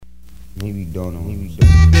Maybe don't know.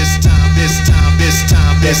 This time, this time, this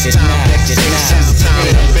time, this time, this time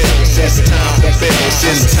to build. This time to build.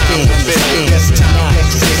 This time to build. This time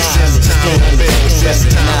to build. This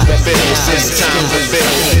time to build. This time to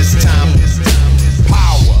build. This time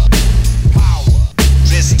power.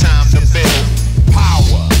 This time to build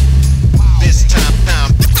power. This time to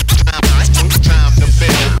build power. This time to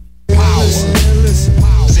build power.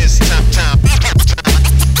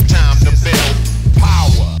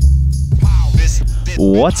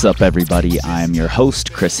 What's up, everybody? I'm your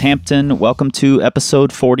host, Chris Hampton. Welcome to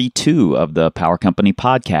episode 42 of the Power Company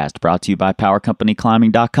Podcast, brought to you by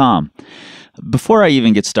PowerCompanyClimbing.com. Before I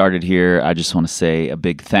even get started here, I just want to say a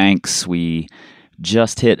big thanks. We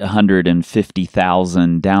just hit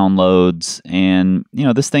 150,000 downloads, and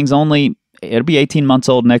this thing's it'll be 18 months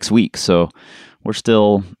old next week, so we're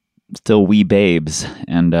still wee babes,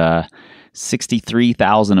 and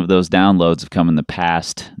 63,000 of those downloads have come in the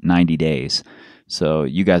past 90 days. So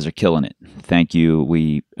you guys are killing it. Thank you.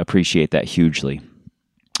 We appreciate that hugely.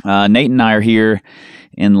 Nate and I are here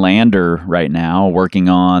in Lander right now working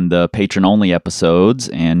on the patron-only episodes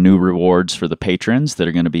and new rewards for the patrons that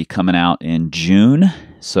are going to be coming out in June.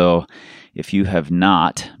 So if you have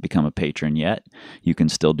not become a patron yet, you can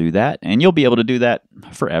still do that. And you'll be able to do that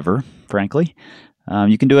forever, frankly.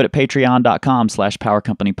 You can do it at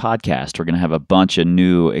patreon.com/powercompanypodcast. We're going to have a bunch of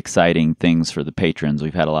new, exciting things for the patrons.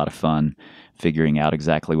 We've had a lot of fun figuring out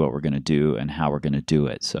exactly what we're going to do and how we're going to do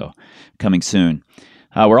it. So coming soon.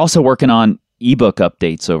 We're also working on ebook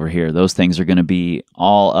updates over here. Those things are going to be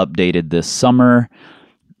all updated this summer.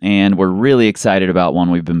 And we're really excited about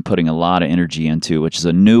one we've been putting a lot of energy into, which is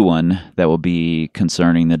a new one that will be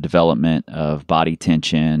concerning the development of body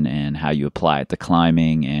tension and how you apply it to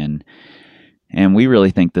climbing. And we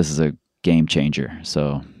really think this is a game changer.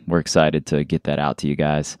 So we're excited to get that out to you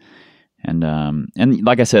guys. And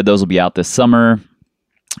like I said, those will be out this summer.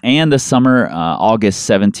 And this summer, August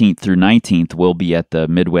 17th through 19th, we'll be at the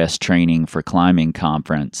Midwest Training for Climbing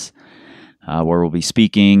Conference, where we'll be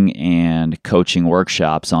speaking and coaching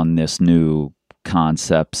workshops on this new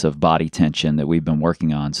concepts of body tension that we've been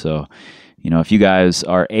working on. So, if you guys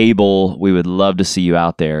are able, we would love to see you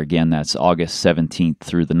out there. Again, that's August 17th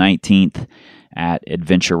through the 19th at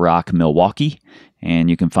Adventure Rock, Milwaukee.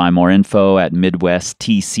 And you can find more info at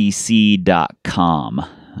midwesttcc.com.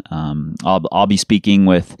 I'll be speaking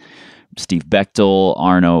with Steve Bechtel,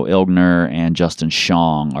 Arno Ilgner, and Justin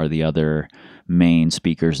Shong are the other main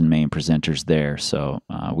speakers and main presenters there. So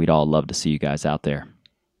we'd all love to see you guys out there.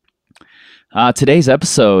 Today's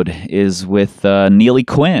episode is with Neely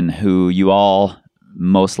Quinn, who you all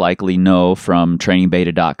most likely know from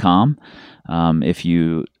trainingbeta.com. If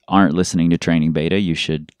you aren't listening to Training Beta, you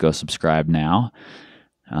should go subscribe now.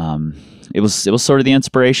 It was sort of the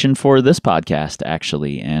inspiration for this podcast,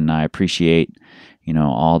 actually, and I appreciate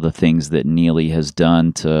all the things that Neely has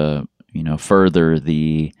done to further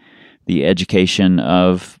the education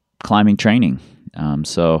of climbing training.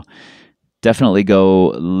 So definitely go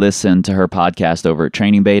listen to her podcast over at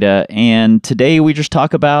Training Beta. And today we just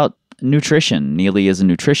talk about nutrition. Neely is a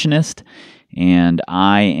nutritionist, and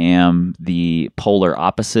I am the polar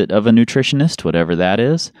opposite of a nutritionist, whatever that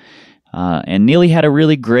is. And Neely had a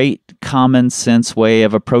really great common sense way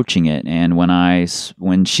of approaching it. And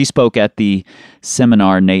when she spoke at the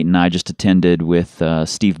seminar Nate and I just attended with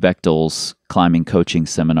Steve Bechtel's climbing coaching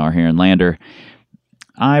seminar here in Lander,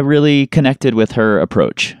 I really connected with her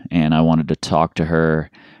approach, and I wanted to talk to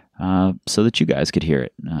her so that you guys could hear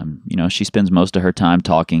it. She spends most of her time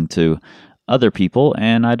talking to other people,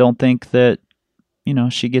 and I don't think that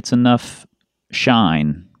she gets enough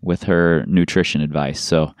shine with her nutrition advice.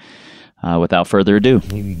 So without further ado.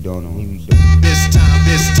 Maybe don't know.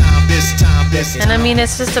 And I mean,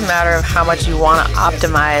 it's just a matter of how much you want to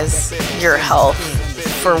optimize your health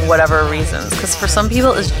for whatever reasons. Because for some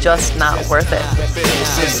people, it's just not worth it.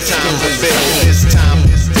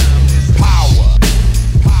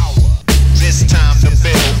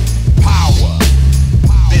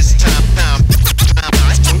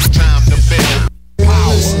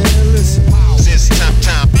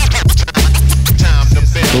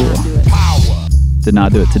 Cool. Did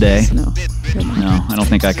not do it today. No, I don't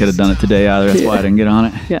think I could have done it today either. That's why I didn't get on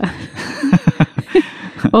it. Yeah.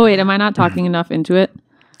 Oh, wait, am I not talking enough into it?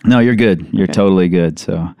 No, you're good. You're Okay. totally good.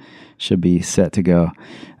 So should be set to go.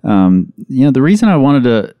 The reason I wanted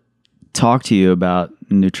to talk to you about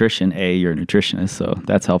nutrition, you're a nutritionist, so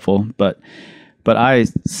that's helpful. But I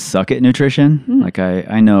suck at nutrition. Like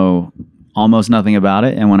I know almost nothing about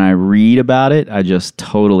it. And when I read about it, I just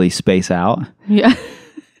totally space out. Yeah.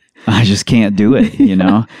 I just can't do it,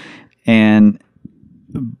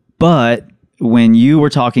 But when you were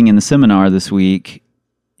talking in the seminar this week,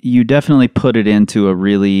 you definitely put it into a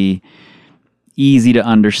really easy to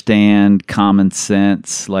understand, common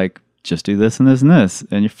sense, like just do this and this and this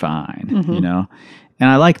and you're fine, you know? And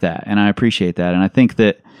I like that and I appreciate that. And I think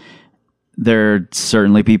that there are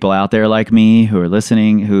certainly people out there like me who are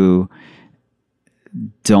listening who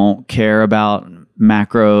don't care about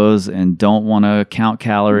macros and don't want to count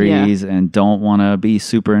calories and don't want to be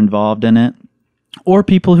super involved in it. Or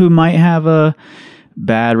people who might have a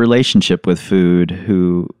bad relationship with food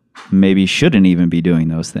who maybe shouldn't even be doing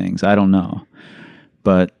those things. I don't know.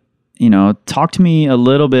 But, you know, talk to me a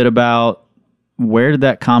little bit about where did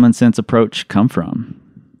that common sense approach come from?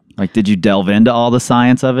 Like, did you delve into all the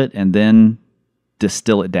science of it and then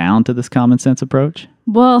distill it down to this common sense approach?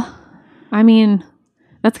 Well, I mean,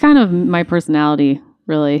 that's kind of my personality,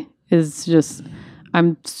 really, is just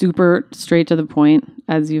I'm super straight to the point,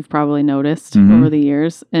 as you've probably noticed over the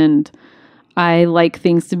years. And I like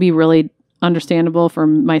things to be really understandable for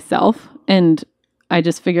myself. And I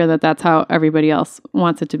just figure that that's how everybody else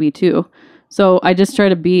wants it to be too. So I just try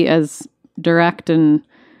to be as direct and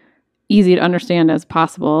easy to understand as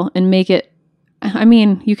possible and make it, I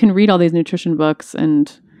mean, you can read all these nutrition books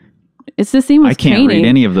and it's the same with training. I can't read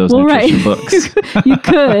any of those nutrition books. You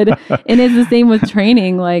could. And it's the same with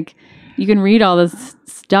training. Like you can read all this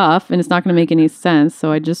stuff and it's not going to make any sense.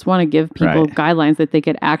 So I just want to give people guidelines that they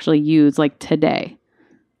could actually use like today.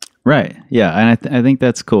 Right. Yeah. And I think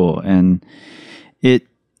that's cool. And it,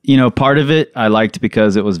 you know, part of it I liked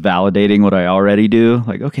because it was validating what I already do.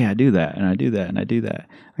 Like, okay, I do that and I do that and I do that.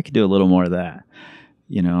 I could do a little more of that,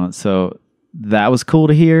 you know? So that was cool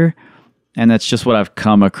to hear. And that's just what I've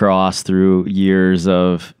come across through years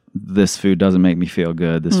of this food doesn't make me feel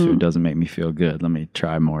good. This food doesn't make me feel good. Let me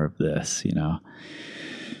try more of this, you know?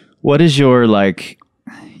 What is your, like,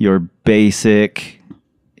 your basic,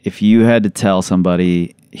 if you had to tell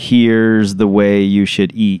somebody, here's the way you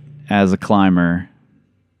should eat as a climber,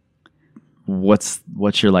 what's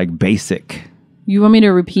your, like, basic? You want me to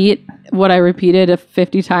repeat what I repeated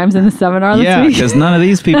 50 times in the seminar this week? Yeah, because none of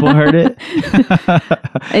these people heard it.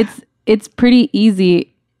 It's pretty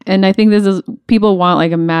easy. And I think this is, people want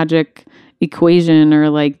like a magic equation or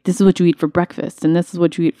like, this is what you eat for breakfast and this is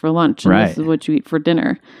what you eat for lunch and this is what you eat for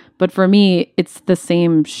dinner. But for me, it's the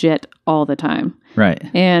same shit all the time. Right.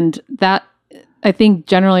 And that, I think,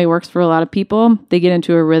 generally works for a lot of people. They get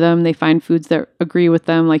into a rhythm. They find foods that agree with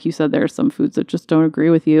them. Like you said, there are some foods that just don't agree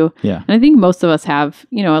with you. Yeah. And I think most of us have,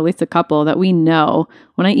 you know, at least a couple that we know,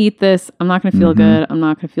 when I eat this, I'm not going to feel good. I'm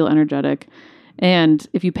not going to feel energetic. And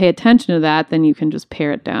if you pay attention to that, then you can just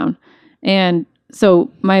pare it down. And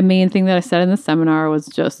so my main thing that I said in the seminar was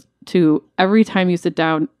just to, every time you sit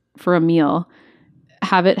down for a meal,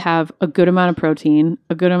 have it have a good amount of protein,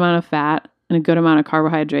 a good amount of fat, and a good amount of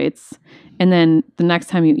carbohydrates. And then the next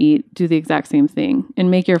time you eat, do the exact same thing and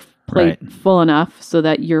make your plate full enough so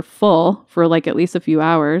that you're full for like at least a few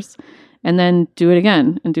hours, and then do it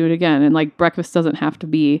again and do it again. And like breakfast doesn't have to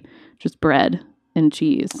be just bread and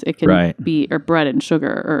cheese. It can be, or bread and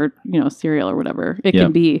sugar, or, you know, cereal or whatever. It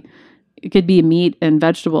can be, it could be meat and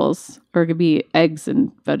vegetables, or it could be eggs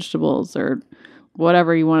and vegetables, or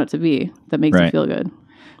whatever you want it to be that makes you feel good.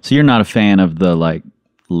 So you're not a fan of the like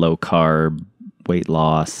low carb weight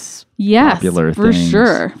loss popular for things?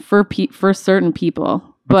 Sure, for certain people.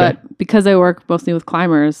 But because I work mostly with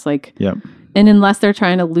climbers, like, and unless they're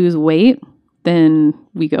trying to lose weight, then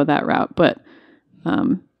we go that route. But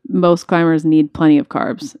most climbers need plenty of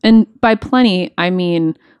carbs. And by plenty, I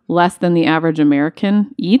mean less than the average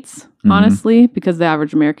American eats, honestly, because the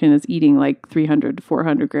average American is eating like 300 to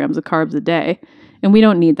 400 grams of carbs a day. And we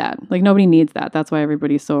don't need that. Like, nobody needs that. That's why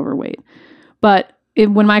everybody's so overweight. But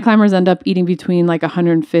when my climbers end up eating between like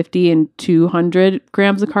 150 and 200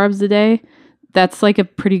 grams of carbs a day, that's like a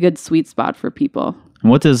pretty good sweet spot for people.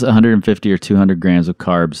 And what does 150 or 200 grams of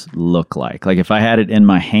carbs look like? Like, if I had it in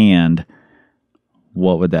my hand,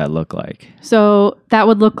 what would that look like? So that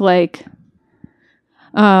would look like,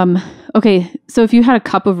 okay, so if you had a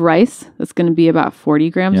cup of rice, that's going to be about 40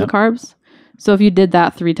 grams of carbs. So if you did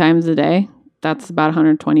that 3 times a day, that's about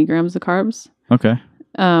 120 grams of carbs. Okay.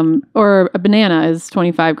 Or a banana is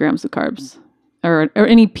 25 grams of carbs. Or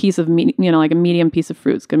any piece of meat, you know, like a medium piece of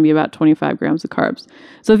fruit is going to be about 25 grams of carbs.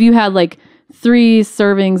 So if you had like 3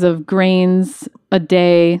 servings of grains a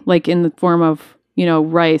day, like in the form of, you know,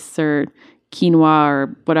 rice or quinoa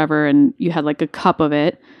or whatever, and you had like a cup of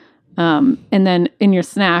it, and then in your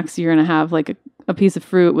snacks, you're going to have like a piece of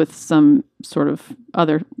fruit with some sort of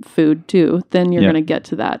other food too, then you're going to get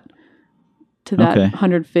to that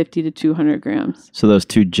 150 to 200 grams. So those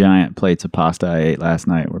 2 giant plates of pasta I ate last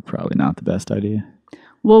night were probably not the best idea.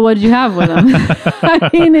 Well, what did you have with them? I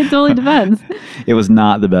mean, it totally depends. It was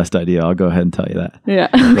not the best idea. I'll go ahead and tell you that. Yeah.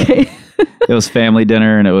 Okay. It was family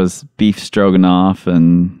dinner, and it was beef stroganoff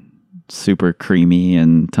and super creamy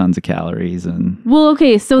and tons of calories. And Well,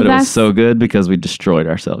 okay. So but it that's was so good because we destroyed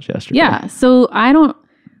ourselves yesterday. yeah. So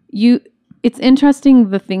it's interesting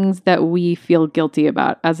the things that we feel guilty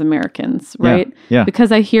about as Americans, right? Yeah.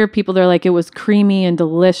 Because I hear people, they're like, it was creamy and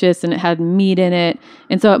delicious and it had meat in it.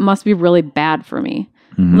 And so it must be really bad for me.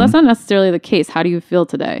 Well, that's not necessarily the case. How do you feel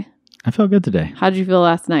today? I felt good today. How did you feel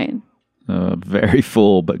last night? Very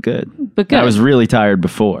full, but good. But good. I was really tired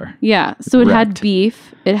before. Yeah. So it had Wrecked.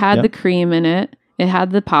 beef. It had Yep. the cream in it. It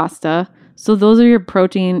had the pasta. So those are your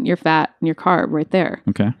protein, your fat, and your carb right there.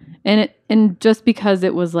 Okay. And just because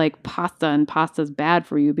it was like pasta and pasta's bad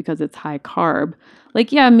for you because it's high carb,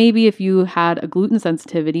 like, yeah, maybe if you had a gluten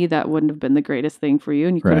sensitivity, that wouldn't have been the greatest thing for you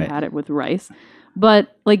and you could have Right. had it with rice.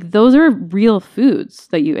 But like those are real foods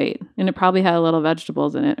that you ate and it probably had a little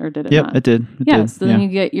vegetables in it, or did it Yep, not? it did. It Yeah, did. so then you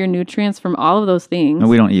get your nutrients from all of those things. No,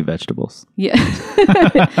 we don't eat vegetables. Yeah.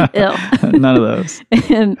 Ew. None of those.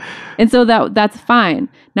 And so that's fine.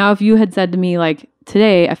 Now, if you had said to me like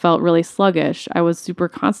today I felt really sluggish, I was super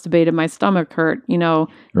constipated, my stomach hurt, then I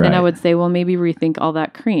Right. would say, well, maybe rethink all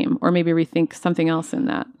that cream or maybe rethink something else in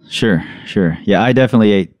that. Sure. Yeah, I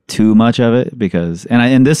definitely ate too much of it because,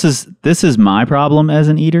 and this is my problem as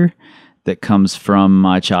an eater that comes from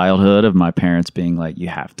my childhood of my parents being like, you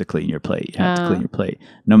have to clean your plate. You have to clean your plate.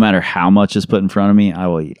 No matter how much is put in front of me, I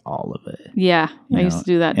will eat all of it. Yeah, You I used know? to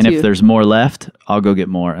do that and too. if there's more left, I'll go get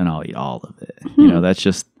more and I'll eat all of it.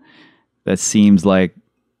 That seems like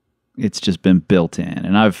it's just been built in.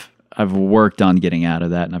 And I've worked on getting out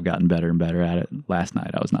of that and I've gotten better and better at it. Last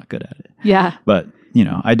night I was not good at it. Yeah. But,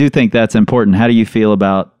 I do think that's important. How do you feel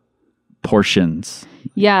about portions?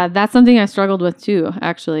 Yeah, that's something I struggled with too,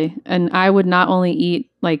 actually. And I would not only eat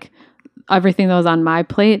like everything that was on my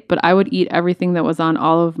plate, but I would eat everything that was on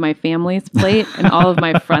all of my family's plate and all of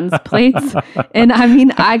my friends' plates. And I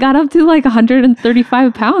mean, I got up to like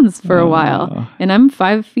 135 pounds for a while, and I'm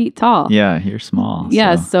 5 feet tall. Yeah, you're small.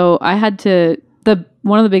 Yeah, so. so I had to,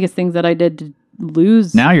 one of the biggest things that I did to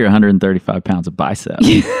lose. Now you're 135 pounds of bicep.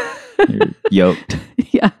 You're yoked.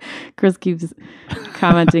 Yeah, Chris keeps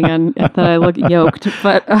commenting on that I look yoked,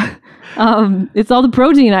 but it's all the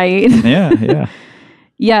protein I eat. Yeah.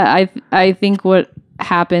 Yeah, I think what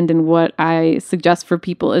happened and what I suggest for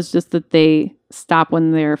people is just that they stop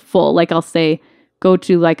when they're full. Like I'll say, go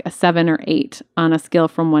to like a 7 or 8 on a scale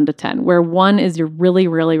from 1 to 10, where 1 is you're really,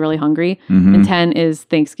 really, really hungry, and 10 is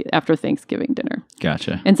after Thanksgiving dinner.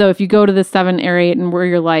 Gotcha. And so if you go to the 7 or 8 and where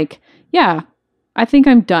you're like, yeah, I think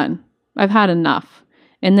I'm done. I've had enough.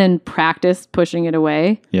 And then practice pushing it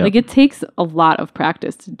away. Yep. Like it takes a lot of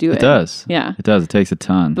practice to do it. It does. Yeah. It does. It takes a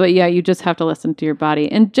ton. But yeah, you just have to listen to your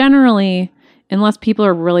body. And generally, unless people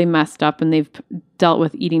are really messed up and they've dealt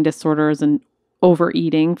with eating disorders and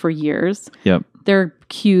overeating for years, Yep. their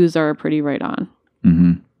cues are pretty right on.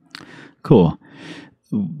 Mm-hmm. Cool.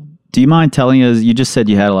 Do you mind telling us, you just said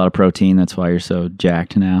you had a lot of protein, that's why you're so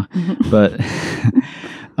jacked now. But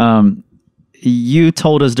you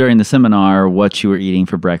told us during the seminar what you were eating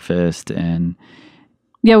for breakfast, and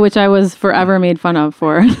Yeah, which I was forever made fun of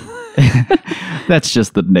for. that's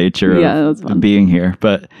just the nature that was fun. of being here.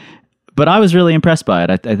 But I was really impressed by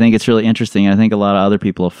it. I think it's really interesting. I think a lot of other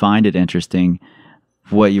people find it interesting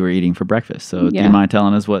what you were eating for breakfast. So do Yeah. you mind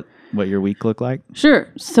telling us what your week looked like? Sure.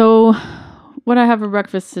 So what I have for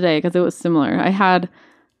breakfast today, because it was similar.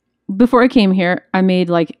 Before I came here, I made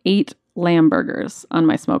like 8 lamb burgers on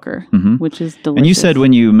my smoker, which is delicious. And you said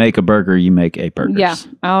when you make a burger, you make 8 burgers. Yeah,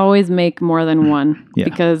 I always make more than one Yeah.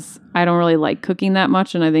 because I don't really like cooking that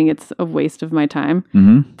much, and I think it's a waste of my time.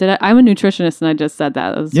 Mm-hmm. I'm a nutritionist, and I just said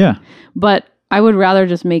that. Yeah. But I would rather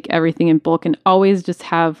just make everything in bulk and always just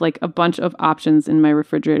have like a bunch of options in my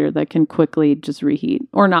refrigerator that can quickly just reheat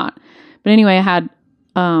or not. But anyway, I had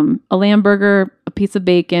a lamb burger, a piece of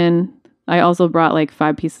bacon. I also brought like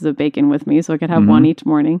 5 pieces of bacon with me so I could have one each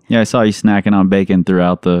morning. Yeah, I saw you snacking on bacon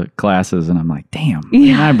throughout the classes, and I'm like, damn, why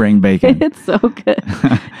didn't I bring bacon? It's so good.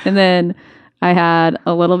 And then I had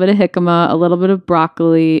a little bit of jicama, a little bit of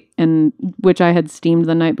broccoli, and which I had steamed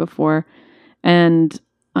the night before. And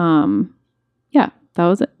yeah, that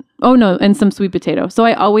was it. Oh no, and some sweet potato. So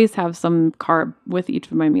I always have some carb with each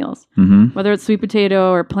of my meals, whether it's sweet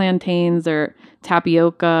potato or plantains or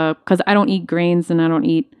tapioca, because I don't eat grains and I don't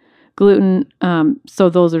eat gluten. So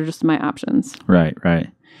those are just my options. Right.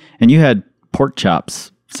 And you had pork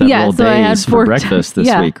chops several so I had days for breakfast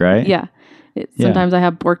this week, right? Yeah. Sometimes I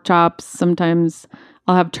have pork chops. Sometimes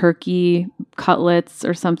I'll have turkey cutlets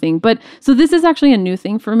or something. But so this is actually a new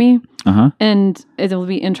thing for me. And it'll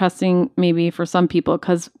be interesting maybe for some people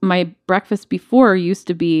because my breakfast before used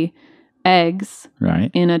to be eggs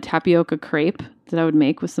in a tapioca crepe that I would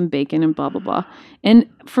make with some bacon and blah, blah, blah. And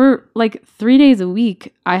for like 3 days a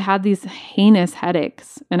week, I had these heinous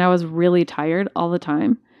headaches and I was really tired all the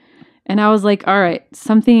time. And I was like, all right,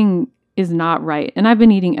 something is not right. And I've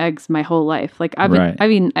been eating eggs my whole life. Like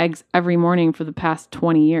I've eaten eggs every morning for the past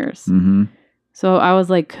 20 years. So I was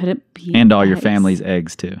like, could it be And all your eggs? family's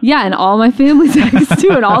eggs too. Yeah, and all my family's eggs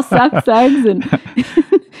too, and all Seth's eggs.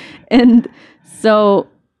 And so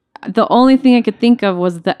the only thing I could think of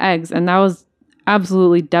was the eggs. And that was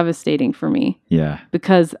absolutely devastating for me. Yeah.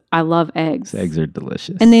 Because I love eggs. Eggs are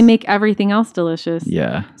delicious. And they make everything else delicious.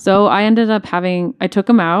 Yeah. So I ended up I took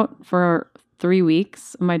them out for 3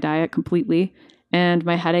 weeks of my diet completely, and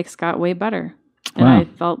my headaches got way better. And I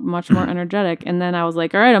felt much more energetic. And then I was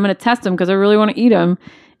like, all right, I'm going to test them because I really want to eat them.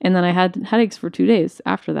 And then I had headaches for 2 days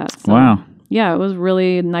after that. So, wow. Yeah, it was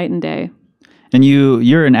really night and day. And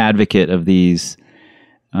you're an advocate of these,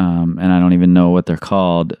 and I don't even know what they're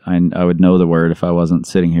called. I would know the word if I wasn't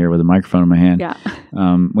sitting here with a microphone in my hand. Yeah.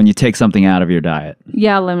 When you take something out of your diet.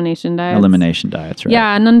 Yeah, elimination diets. Elimination diets, right?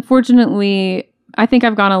 Yeah, and unfortunately, I think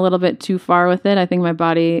I've gone a little bit too far with it. I think my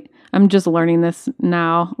body, I'm just learning this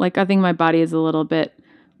now. Like, I think my body is a little bit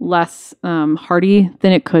less hardy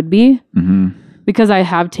than it could be because I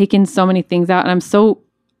have taken so many things out, and I'm so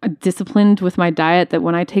disciplined with my diet that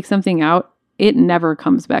when I take something out, it never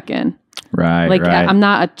comes back in. Right. Like, right. I'm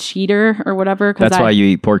not a cheater or whatever. That's why you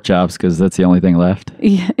eat pork chops, because that's the only thing left.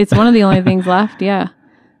 Yeah, it's one of the only things left. Yeah.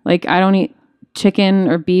 Like, I don't eat chicken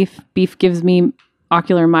or beef. Beef gives me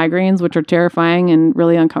ocular migraines, which are terrifying and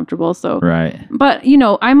really uncomfortable. So, right. But,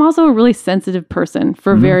 I'm also a really sensitive person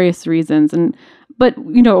for various reasons. But,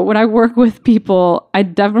 when I work with people, I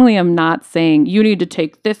definitely am not saying you need to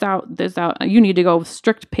take this out. You need to go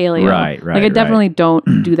strict paleo. Right. Like, I definitely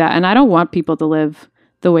don't do that. And I don't want people to live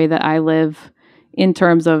the way that I live in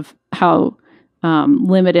terms of how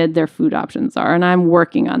limited their food options are. And I'm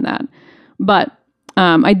working on that. But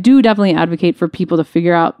I do definitely advocate for people to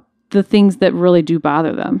figure out the things that really do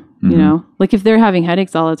bother them, like if they're having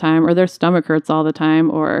headaches all the time or their stomach hurts all the time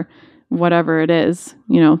or whatever it is,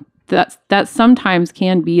 that sometimes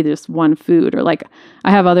can be just one food. Or like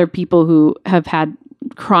I have other people who have had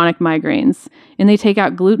chronic migraines and they take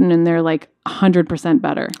out gluten and they're like 100%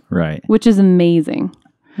 better. Right. Which is amazing,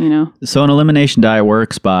 So an elimination diet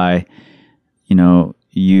works by, you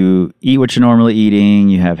eat what you're normally eating,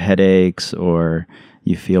 you have headaches or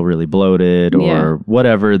you feel really bloated or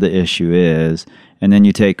whatever the issue is, and then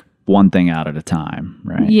you take one thing out at a time,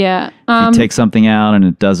 right? Yeah. If you take something out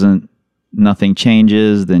and nothing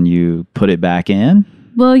changes, then you put it back in?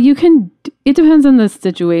 Well, it depends on the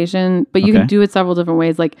situation, but you can do it several different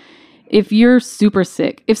ways. Like if you're super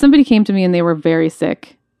sick, if somebody came to me and they were very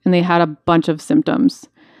sick and they had a bunch of symptoms,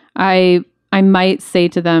 I might say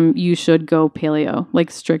to them, you should go paleo,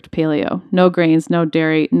 like strict paleo. No grains, no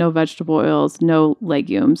dairy, no vegetable oils, no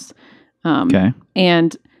legumes.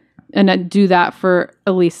 And I do that for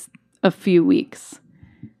at least a few weeks.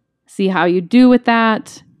 See how you do with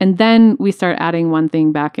that. And then we start adding one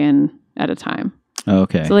thing back in at a time.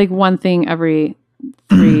 Okay. So like one thing every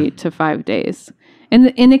 3 to 5 days.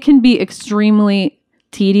 And it can be extremely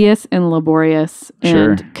tedious and laborious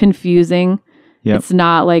and confusing. Yep. It's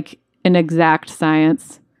not like an exact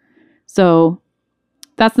science. So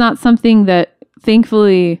that's not something that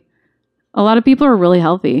thankfully a lot of people are really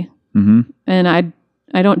healthy. And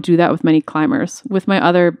I don't do that with many climbers. With my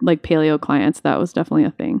other like paleo clients, that was definitely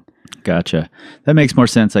a thing. Gotcha. That makes more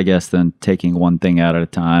sense, I guess, than taking one thing out at a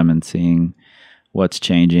time and seeing what's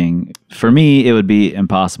changing. For me, it would be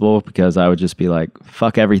impossible because I would just be like,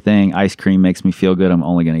 fuck everything. Ice cream makes me feel good. I'm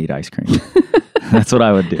only going to eat ice cream. That's what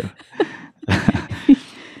I would do.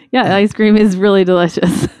 Yeah, ice cream is really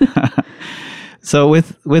delicious. So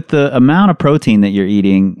with the amount of protein that you're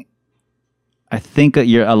eating, I think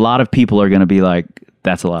a lot of people are going to be like,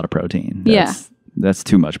 that's a lot of protein. That's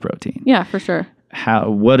too much protein. Yeah, for sure.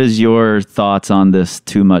 What is your thoughts on this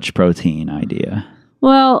too much protein idea?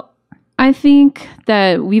 Well, I think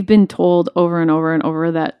that we've been told over and over and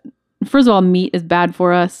over that, first of all, meat is bad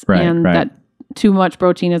for us that too much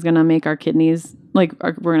protein is going to make our kidneys, we're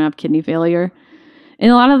going to have kidney failure.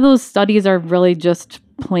 And a lot of those studies are really just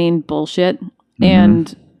plain bullshit.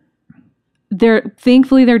 And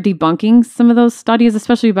thankfully they're debunking some of those studies,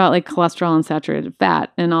 especially about like cholesterol and saturated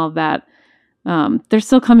fat and all of that. They're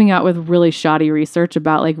still coming out with really shoddy research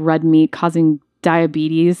about like red meat causing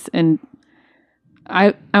diabetes. And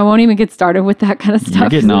I won't even get started with that kind of stuff. You're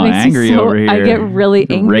getting 'cause it all makes me angry over here. I get really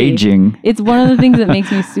angry. Raging. It's one of the things that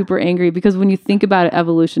makes me super angry because when you think about it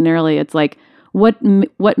evolutionarily, it's like what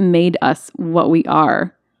made us what we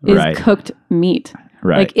are is Right. cooked meat.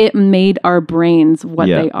 Right. Like it made our brains what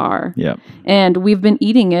Yeah. they are. Yep. And we've been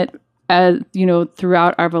eating it as,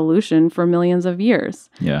 throughout our evolution for millions of years.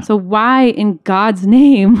 Yeah. So why in God's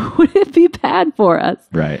name would it be bad for us?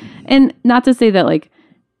 Right. And not to say that like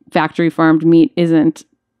factory farmed meat isn't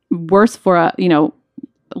worse for us,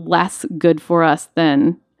 less good for us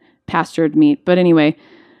than pastured meat. But anyway,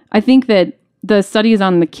 I think that the studies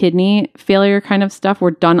on the kidney failure kind of stuff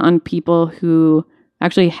were done on people who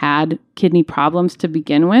actually had kidney problems to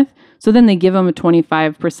begin with. So then they give them a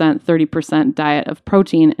 25%, 30% diet of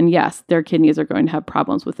protein. And yes, their kidneys are going to have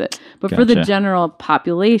problems with it. But for the Gotcha. general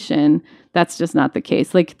population, that's just not the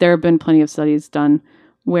case. Like there have been plenty of studies done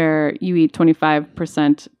where you eat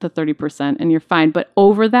 25% to 30% and you're fine. But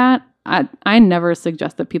over that, I never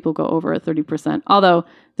suggest that people go over a 30%. Although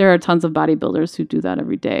there are tons of bodybuilders who do that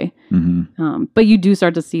every day. Mm-hmm. But you do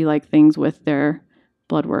start to see like things with their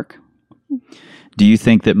blood work. Do you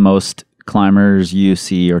think that most climbers you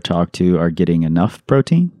see or talk to are getting enough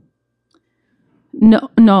protein? No.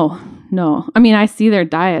 I mean, I see their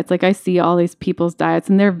diets. Like I see all these people's diets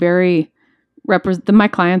and they're very my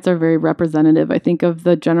clients are very representative, I think, of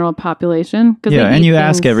the general population. Yeah, and you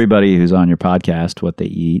ask everybody who's on your podcast what they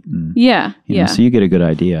eat. And, so you get a good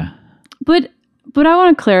idea. But I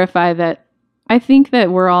want to clarify that I think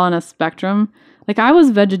that we're all on a spectrum. Like I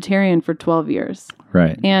was vegetarian for 12 years.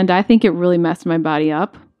 Right. And I think it really messed my body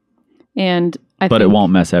up. And But it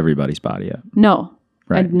won't mess everybody's body up. No.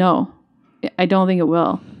 Right. No. I don't think it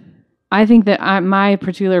will. I think that my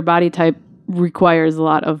particular body type requires a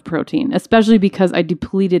lot of protein, especially because I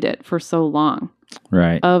depleted it for so long.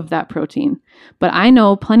 Right. Of that protein. But I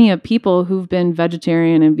know plenty of people who've been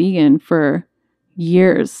vegetarian and vegan for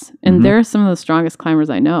years, and they're some of the strongest climbers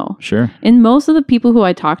I know. Sure. And most of the people who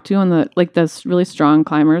I talk to on the really strong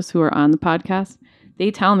climbers who are on the podcast,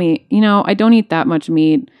 they tell me, I don't eat that much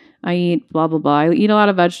meat. I eat blah blah blah. I eat a lot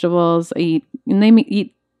of vegetables. And they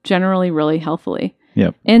eat generally really healthily.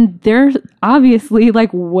 Yep. And they're obviously like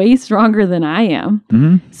way stronger than I am.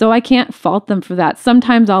 Mm-hmm. So I can't fault them for that.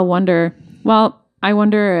 Sometimes I'll wonder, I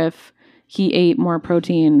wonder if he ate more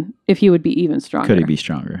protein, if he would be even stronger. Could he be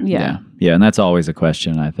stronger? Yeah. Yeah. And that's always a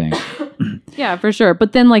question, I think. Yeah, for sure.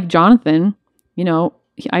 But then like Jonathan,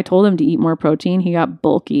 I told him to eat more protein. He got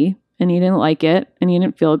bulky and he didn't like it and he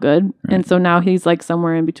didn't feel good. Right. And so now he's like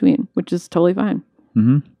somewhere in between, which is totally fine.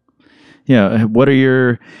 Mm-hmm. Yeah. What are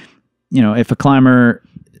your, if a climber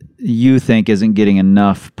you think isn't getting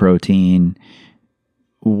enough protein,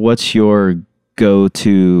 what's your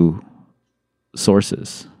go-to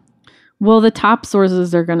sources? Well, the top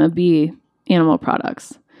sources are going to be animal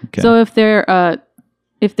products. Okay. So if they're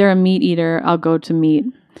a meat eater, I'll go to meat.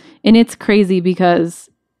 And it's crazy because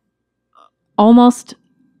almost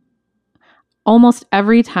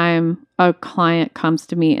every time a client comes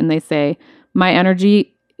to me and they say, my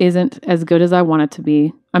energy isn't as good as I want it to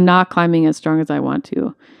be. I'm not climbing as strong as I want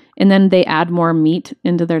to. And then they add more meat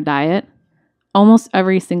into their diet. Almost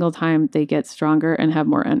every single time they get stronger and have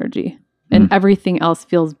more energy. And everything else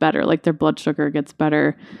feels better. Like their blood sugar gets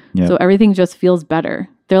better. Yep. So everything just feels better.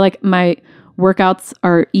 They're like, my workouts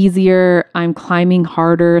are easier. I'm climbing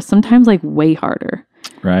harder, sometimes like way harder.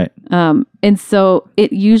 Right. And so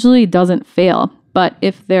it usually doesn't fail. But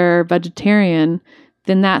if they're vegetarian,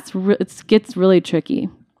 then it gets really tricky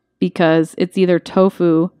because it's either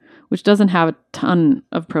tofu, which doesn't have a ton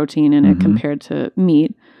of protein in it compared to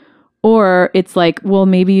meat, or it's like, well,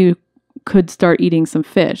 maybe you could start eating some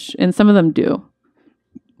fish, and some of them do.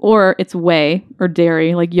 Or it's whey or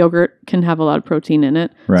dairy, like yogurt can have a lot of protein in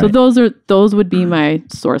it. Right. So those would be my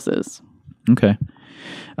sources. Okay.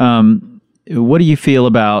 What do you feel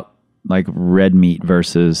about like red meat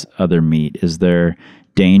versus other meat? Is there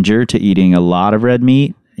danger to eating a lot of red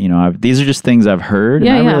meat? These are just things I've heard,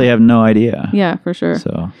 and I really have no idea. Yeah, for sure.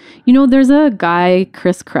 So, there's a guy,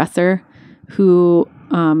 Chris Kresser, who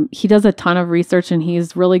he does a ton of research, and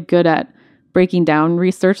he's really good at breaking down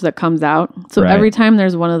research that comes out. So every time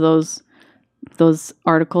there's one of those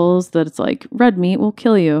articles that it's like red meat will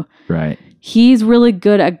kill you. Right. He's really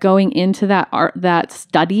good at going into that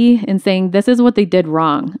study and saying this is what they did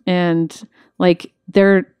wrong, and like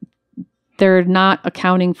they're not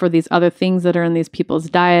accounting for these other things that are in these people's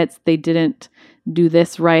diets. They didn't do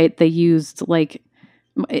this right. They used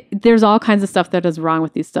there's all kinds of stuff that is wrong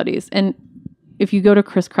with these studies. And if you go to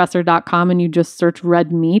chriskresser.com and you just search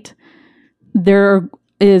red meat, there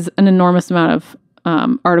is an enormous amount of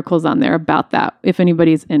articles on there about that if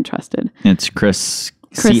anybody's interested. It's Chris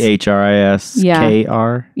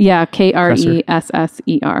CHRISKR. Yeah, KRESSER.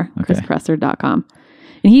 Okay. ChrisKresser.com.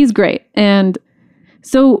 And he's great. And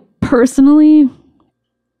so personally,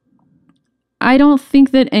 I don't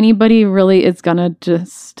think that anybody really is going to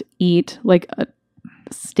just eat like a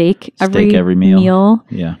steak every meal.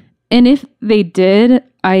 Yeah. And if they did,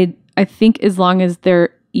 I think as long as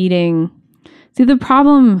they're eating... See, the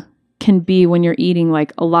problem can be when you're eating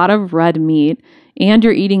like a lot of red meat and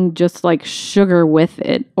you're eating just like sugar with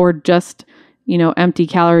it, or just, empty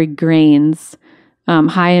calorie grains,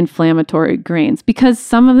 high inflammatory grains, because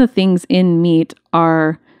some of the things in meat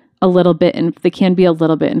are they can be a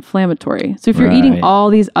little bit inflammatory. So if you're eating all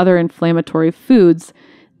these other inflammatory foods,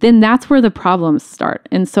 then that's where the problems start.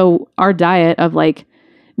 And so our diet of like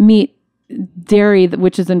meat, dairy,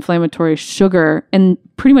 which is inflammatory, sugar, and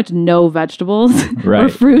pretty much no vegetables or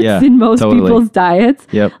fruits in most people's diets.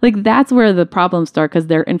 Yep. Like that's where the problems start, because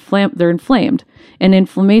they're inflamed, and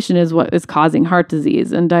inflammation is what is causing heart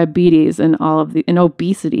disease and diabetes and and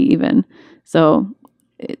obesity even. So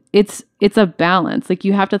it's a balance. Like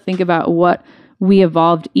you have to think about what we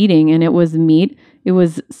evolved eating, and it was meat. It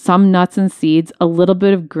was some nuts and seeds, a little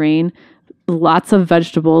bit of grain, lots of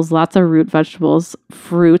vegetables, lots of root vegetables,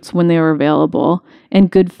 fruits when they were available,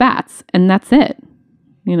 and good fats. And that's it,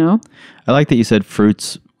 I like that you said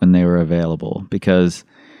fruits when they were available, because,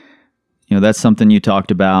 that's something you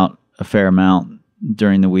talked about a fair amount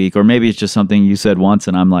during the week, or maybe it's just something you said once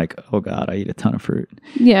and I'm like, oh God, I eat a ton of fruit.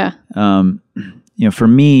 Yeah. For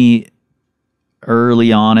me,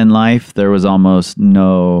 early on in life, there was almost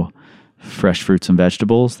no fresh fruits and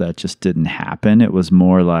vegetables. That just didn't happen. It was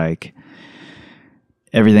more like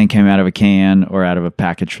everything came out of a can or out of a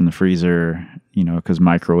package from the freezer, because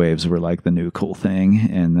microwaves were like the new cool thing.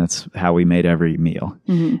 And that's how we made every meal.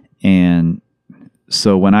 Mm-hmm. And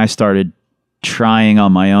so when I started trying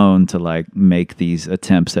on my own to like make these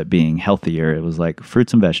attempts at being healthier, it was like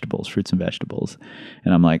fruits and vegetables.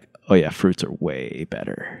 And I'm like, oh yeah, fruits are way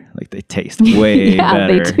better. Like they taste way better. Yeah,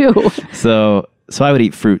 they do. So I would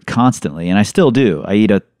eat fruit constantly, and I still do. I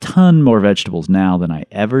eat a ton more vegetables now than I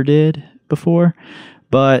ever did before,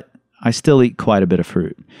 but I still eat quite a bit of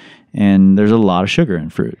fruit. And there's a lot of sugar in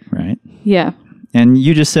fruit, right? Yeah. And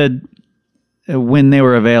you just said when they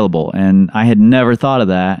were available, and I had never thought of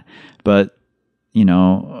that, but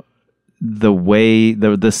the way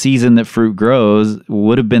the season that fruit grows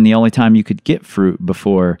would have been the only time you could get fruit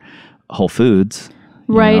before Whole Foods.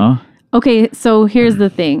 Right. Okay, so here's the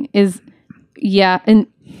thing is, and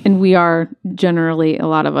we are generally, a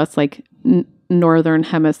lot of us, like northern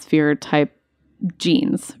hemisphere type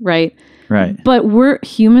genes, right? Right. But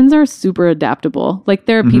humans are super adaptable. Like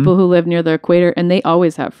there are people who live near the equator and they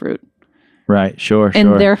always have fruit. Right, sure.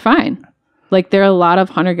 And they're fine. Like there are a lot of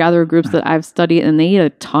hunter-gatherer groups that I've studied, and they eat a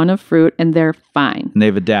ton of fruit and they're fine. And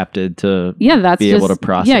they've adapted to able to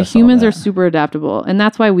process. Yeah, humans are super adaptable. And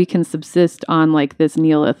that's why we can subsist on like this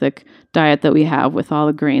Neolithic diet that we have with all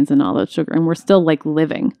the grains and all the sugar, and we're still like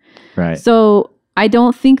living. Right. So I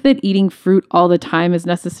don't think that eating fruit all the time is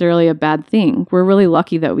necessarily a bad thing. We're really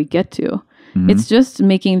lucky that we get to. Mm-hmm. It's just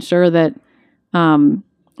making sure that,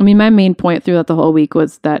 my main point throughout the whole week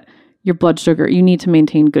was that your blood sugar, you need to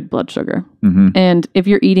maintain good blood sugar. Mm-hmm. And if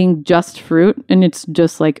you're eating just fruit and it's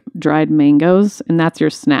just like dried mangoes and that's your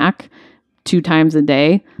snack 2 times a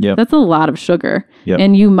day, that's a lot of sugar. Yep.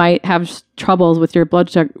 And you might have troubles with your blood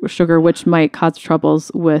sugar, which might cause troubles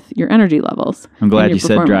with your energy levels. I'm glad you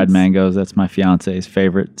said dried mangoes. That's my fiance's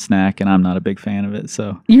favorite snack, and I'm not a big fan of it.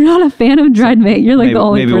 So you're not a fan of dried mango. You're like the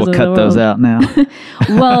only person. Maybe we'll cut those out now.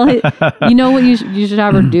 Well, you know what you should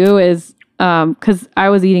have her do is, because I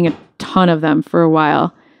was eating a ton of them for a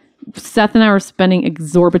while. Seth and I were spending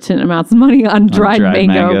exorbitant amounts of money on dried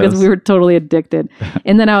mango because we were totally addicted.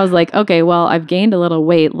 And then I was like, okay, well, I've gained a little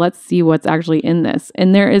weight. Let's see what's actually in this.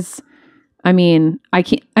 And there is, I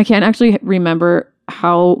can't actually remember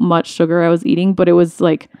how much sugar I was eating, but it was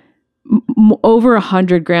like over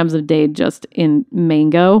 100 grams a day just in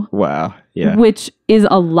mango. Wow. Yeah. Which is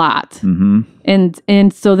a lot. Mm-hmm.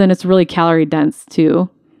 And so then it's really calorie dense too.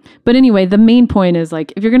 But anyway, the main point is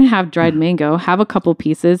like, if you're going to have dried mango, have a couple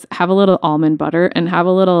pieces, have a little almond butter, and have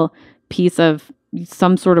a little piece of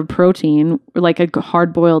some sort of protein, like a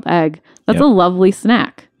hard-boiled egg. That's a lovely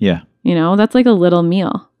snack. Yeah. That's like a little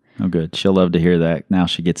meal. Oh, good. She'll love to hear that. Now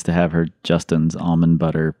she gets to have her Justin's almond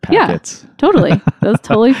butter packets. Yeah, totally. That's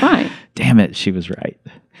totally fine. Damn it. She was right.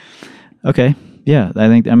 Okay. Yeah.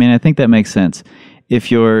 I think that makes sense.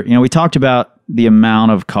 If you're, we talked about the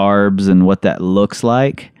amount of carbs and what that looks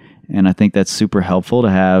like. And I think that's super helpful to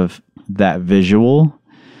have that visual.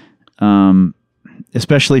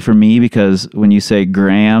 especially for me, because when you say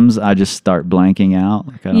grams, I just start blanking out.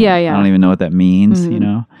 Like I don't even know what that means, you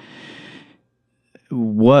know?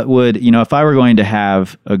 What would, if I were going to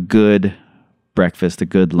have a good breakfast, a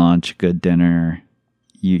good lunch, a good dinner,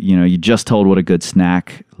 you just told what a good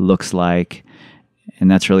snack looks like. And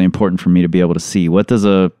that's really important for me to be able to see. What does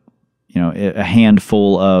a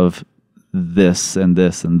handful of this and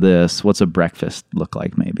this and this, what's a breakfast look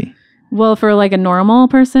like maybe? Well, for like a normal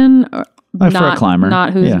person, not, for a climber,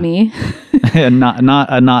 not who's me.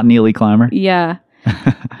 not Neely climber. Yeah.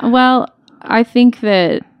 Well, I think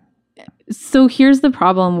that, so here's the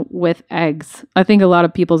problem with eggs. I think a lot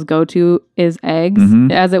of people's go-to is eggs,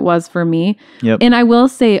 as it was for me. Yep. And I will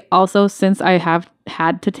say also, since I have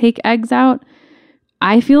had to take eggs out,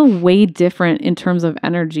 I feel way different in terms of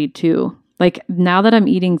energy too. Like now that I'm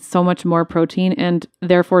eating so much more protein and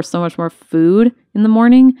therefore so much more food in the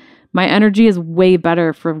morning, my energy is way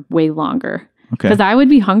better for way longer. Okay. Because I would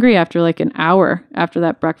be hungry after like an hour after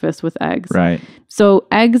that breakfast with eggs. Right. So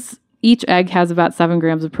each egg has about 7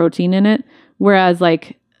 grams of protein in it. Whereas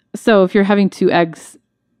so if you're having 2 eggs,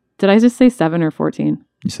 did I just say 7 or 14?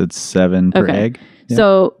 You said 7 per egg? Yeah.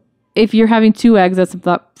 So if you're having 2 eggs, that's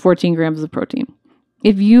about 14 grams of protein.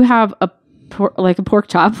 If you have a pork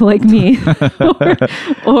chop like me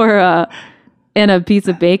and a piece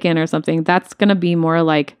of bacon or something, that's going to be more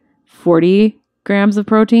like 40 grams of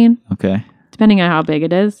protein. Okay. Depending on how big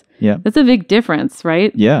it is. Yeah. That's a big difference,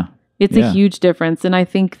 right? Yeah. It's a huge difference. And I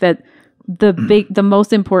think that the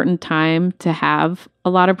most important time to have a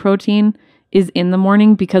lot of protein is in the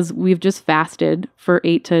morning, because we've just fasted for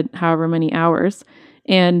 8 to however many hours.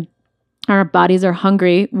 And our bodies are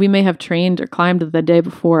hungry. We may have trained or climbed the day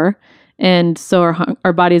before. And so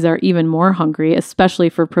our bodies are even more hungry, especially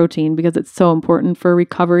for protein, because it's so important for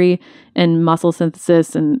recovery and muscle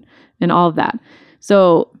synthesis and all of that.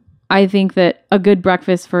 So I think that a good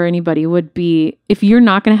breakfast for anybody would be, if you're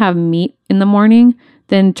not going to have meat in the morning,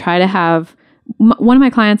 then try to have, one of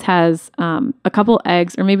my clients has a couple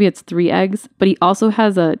eggs, or maybe it's 3 eggs, but he also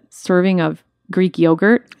has a serving of Greek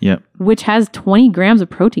yogurt, which has 20 grams of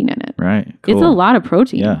protein in it. Right. Cool. It's a lot of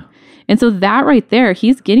protein. Yeah. And so that right there,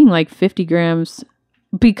 he's getting like 50 grams,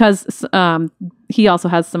 because he also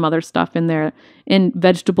has some other stuff in there. And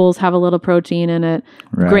vegetables have a little protein in it.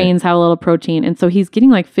 Right. Grains have a little protein. And so he's getting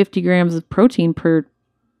like 50 grams of protein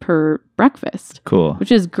per breakfast. Cool.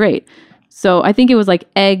 Which is great. So I think it was like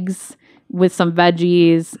eggs with some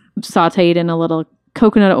veggies sauteed in a little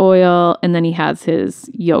coconut oil, and then he has his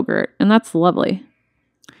yogurt, and that's lovely.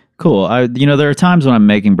 Cool. There are times when I'm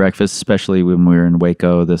making breakfast, especially when we were in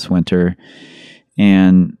Waco this winter,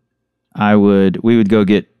 and we would go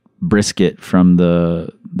get brisket from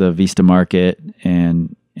the Vista Market,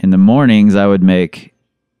 and in the mornings I would make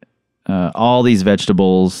all these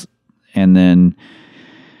vegetables and then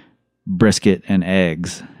brisket and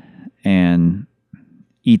eggs and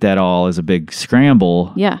eat that all as a big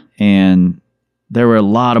scramble. Yeah. And there were a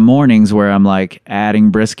lot of mornings where I'm like adding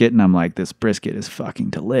brisket and I'm like, this brisket is fucking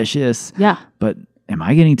delicious. Yeah. But am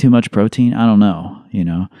I getting too much protein? I don't know,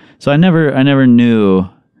 So I never knew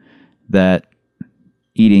that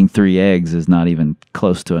eating 3 eggs is not even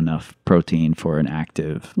close to enough protein for an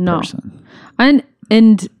active person.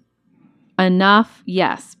 And enough,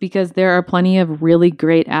 yes, because there are plenty of really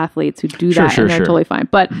great athletes who do that and they're totally fine.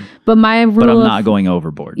 But my rule, but I'm not going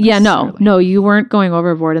overboard. Yeah, no, you weren't going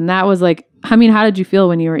overboard, and that was like, I mean, how did you feel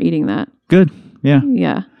when you were eating that? Good. Yeah.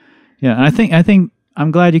 Yeah. Yeah, and I think I'm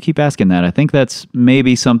glad you keep asking that. I think that's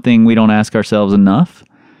maybe something we don't ask ourselves enough.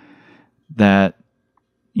 That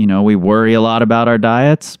we worry a lot about our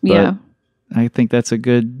diets, but I think that's a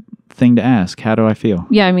good thing to ask. How do I feel?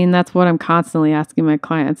 Yeah, I mean, that's what I'm constantly asking my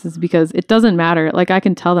clients, is because it doesn't matter. Like, I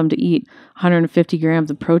can tell them to eat 150 grams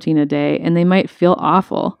of protein a day and they might feel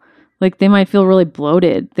awful. Like, they might feel really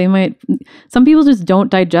bloated. Some people just don't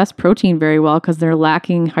digest protein very well because they're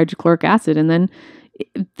lacking hydrochloric acid. And then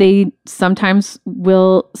they sometimes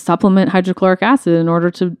will supplement hydrochloric acid in order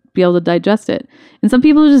to be able to digest it. And some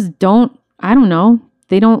people just don't, I don't know,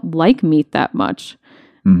 they don't like meat that much.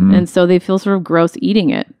 Mm-hmm. And so they feel sort of gross eating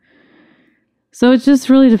it. So it just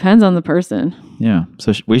really depends on the person. Yeah.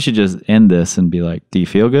 So we should just end this and be like, do you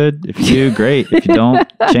feel good? If you do, great. If you don't,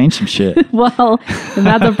 change some shit. Well, and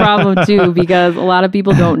that's a problem too, because a lot of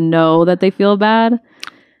people don't know that they feel bad.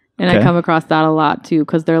 And I come across that a lot too,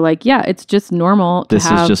 because they're like, yeah, it's just normal to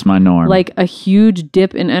have, is just my norm. Like a huge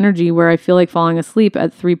dip in energy where I feel like falling asleep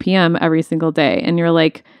at 3 p.m. every single day. And you're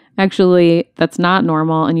like, actually, that's not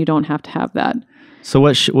normal and you don't have to have that. So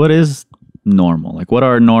what is normal? Like, what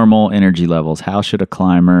are normal energy levels? How should a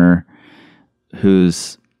climber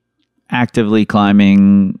who's actively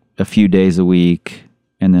climbing a few days a week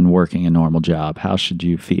and then working a normal job, how should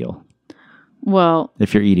you feel? Well,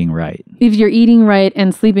 If you're eating right. if you're eating right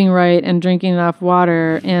and sleeping right and drinking enough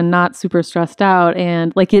water and not super stressed out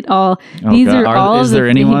and like it all, these God. are all. Is of the there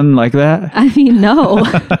anyone like that? I mean, no,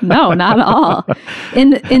 no, not at all.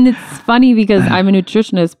 And it's funny because I'm a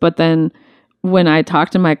nutritionist, but then when I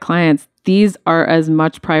talk to my clients, these are as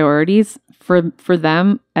much priorities for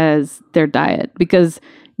them as their diet, because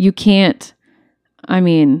you can't, I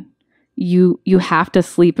mean, you have to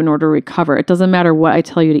sleep in order to recover. It doesn't matter what I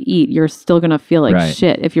tell you to eat. You're still going to feel like Right.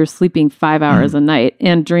 shit if you're sleeping 5 hours a night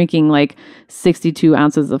and drinking like 62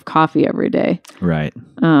 ounces of coffee every day. Right.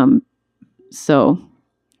 So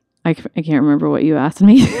I can't remember what you asked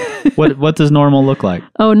me. What does normal look like?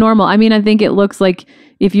 Oh, normal. I mean, I think it looks like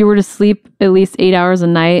if you were to sleep at least 8 hours a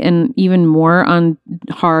night and even more on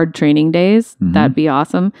hard training days, that'd be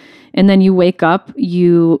awesome. And then you wake up,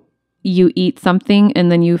 you eat something,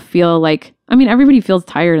 and then you feel like, I mean, everybody feels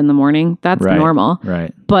tired in the morning. That's Right. normal.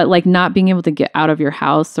 Right. But like not being able to get out of your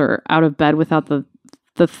house or out of bed without the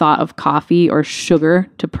thought of coffee or sugar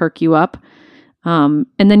to perk you up. And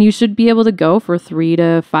then you should be able to go for 3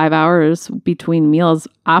 to 5 hours between meals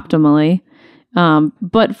optimally.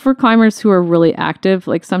 But for climbers who are really active,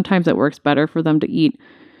 like sometimes it works better for them to eat,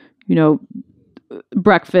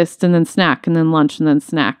 breakfast and then snack and then lunch and then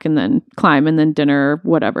snack and then climb and then dinner or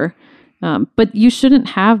whatever. But you shouldn't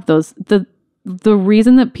have those. The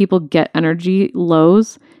reason that people get energy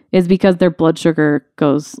lows is because their blood sugar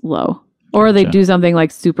goes low or they Gotcha. do something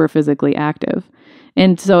like super physically active.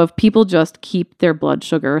 And so if people just keep their blood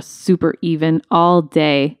sugar super even all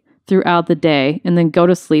day throughout the day and then go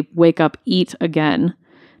to sleep, wake up, eat again,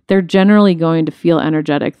 they're generally going to feel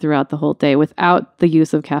energetic throughout the whole day without the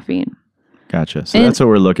use of caffeine. Gotcha. So And- that's what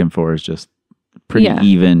we're looking for, is just pretty Yeah.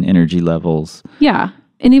 even energy levels. Yeah.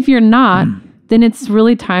 And if you're not, then it's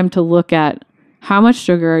really time to look at how much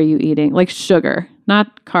sugar are you eating? Like sugar,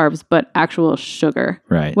 not carbs, but actual sugar.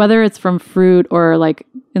 Right. Whether it's from fruit or like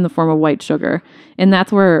in the form of white sugar. And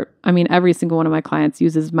that's where, I mean, every single one of my clients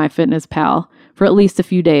uses MyFitnessPal for at least a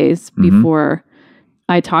few days before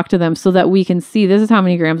I talk to them so that we can see this is how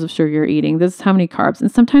many grams of sugar you're eating. This is how many carbs.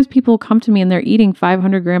 And sometimes people come to me and they're eating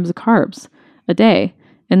 500 grams of carbs a day.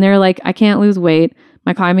 And they're like, I can't lose weight.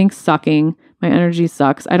 My climbing's sucking. My energy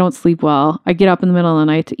sucks. I don't sleep well. I get up in the middle of the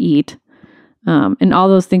night to eat. And all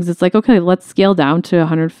those things. It's like, okay, let's scale down to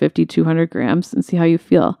 150, 200 grams and see how you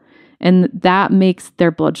feel. And that makes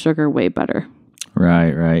their blood sugar way better.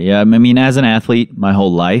 Right, right. Yeah, I mean, as an athlete my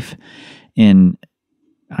whole life,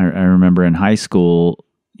 I remember in high school,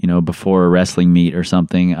 before a wrestling meet or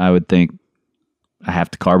something, I would think I have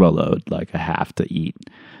to carbo load. Like I have to eat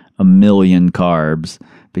 1 million carbs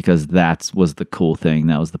because that was the cool thing.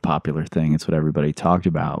 That was the popular thing. It's what everybody talked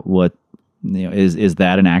about. What, is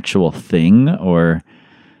that an actual thing or?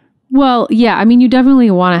 Well, yeah. I mean, you definitely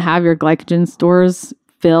want to have your glycogen stores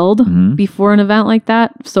filled before an event like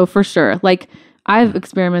that. So for sure, like I've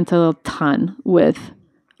experimented a ton with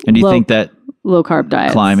And do you think that low carb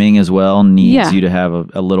diets. climbing as well needs Yeah. you to have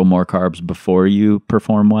a little more carbs before you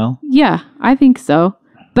perform well? Yeah, I think so.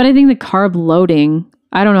 But I think the carb loading,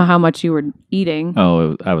 I don't know how much you were eating.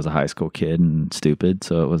 Oh, I was a high school kid and stupid,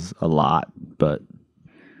 so it was a lot. But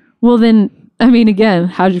Well, then, I mean, again,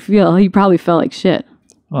 how'd you feel? You probably felt like shit.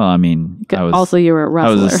 well, I mean, Also, you were a I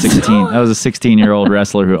wrestler. was a 16. I was a 16-year-old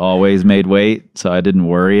wrestler who always made weight, so I didn't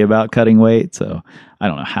worry about cutting weight. So I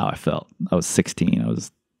don't know how I felt. I was 16.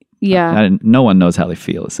 Yeah, No one knows how they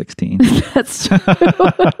feel at 16. that's true.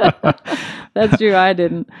 That's true. I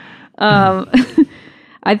didn't.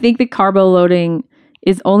 I think the carbo loading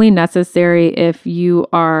is only necessary if you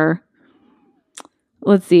are,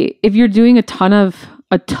 if you're doing a ton of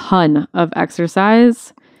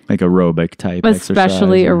exercise, Like aerobic type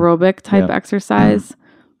especially exercise or- aerobic type Yeah. exercise.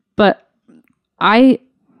 But I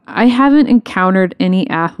haven't encountered any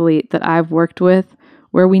athlete that I've worked with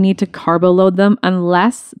where we need to carbo load them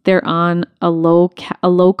unless they're on a low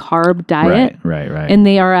carb diet Right. and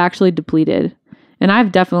they are actually depleted. And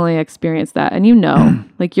I've definitely experienced that. And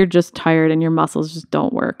like you're just tired and your muscles just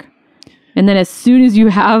don't work. And then as soon as you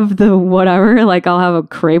have the whatever, like I'll have a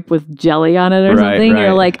crepe with jelly on it or Right, something, right.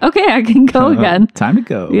 you're like, okay, I can go again. Time to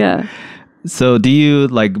go. Yeah. So do you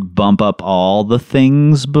like bump up all the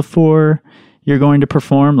things before you're going to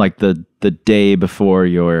perform? Like the day before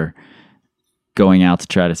you're going out to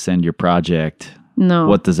try to send your project? No.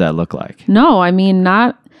 What does that look like? No, I mean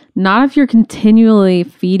not if you're continually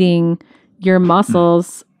feeding your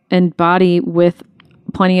muscles and body with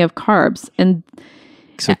plenty of carbs. And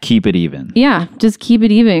So keep it even. yeah, just keep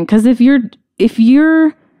it even. Because if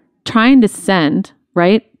you're trying to send,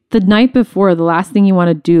 right, the night before, the last thing you want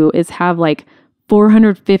to do is have like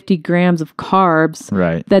 450 grams of carbs.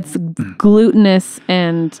 Right. That's glutinous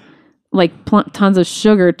and like tons of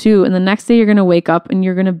sugar too. And the next day you're going to wake up and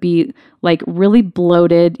you're going to be like really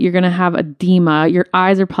bloated. You're going to have edema. Your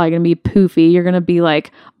eyes are probably going to be poofy. You're going to be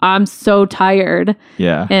like, I'm so tired.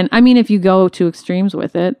 Yeah. And I mean, if you go to extremes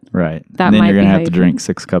with it, Right. That and then might you're going be to how have to you drink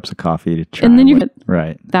 6 cups of coffee to try. And then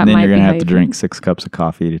right. That and then might you're be going to how have to you drink 6 cups of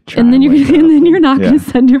coffee to try. and then you're wake up. and then you're not Yeah. going to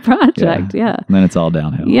send your project. Yeah. And then it's all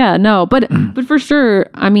downhill. Yeah, no, but for sure,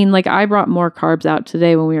 I mean, like I brought more carbs out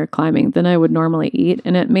today when we were climbing than I would normally eat,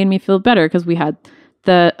 and it made me feel better because we had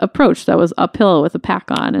the approach that was uphill with a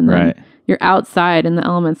pack on, and then Right. you're outside in the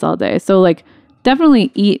elements all day. So like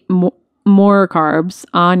definitely eat more carbs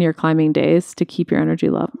on your climbing days to keep your energy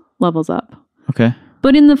levels up. Okay.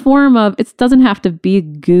 But in the form of, it doesn't have to be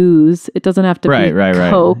goose. It doesn't have to be Right.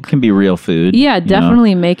 Coke. It can be real food. Yeah, you know?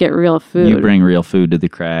 definitely make it real food. You bring real food to the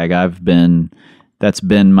crag. That's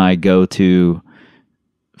been my go-to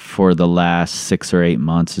for the last 6 or 8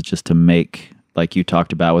 months, is just to make, like you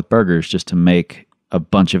talked about with burgers, just to make a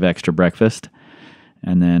bunch of extra breakfast,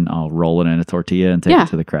 and then I'll roll it in a tortilla and take it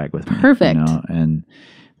to the crag with me. Perfect. And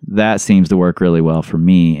that seems to work really well for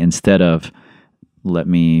me, instead of let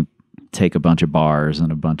me take a bunch of bars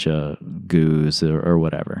and a bunch of goos or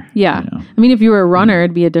whatever. Yeah. you know? I mean, if you were a runner,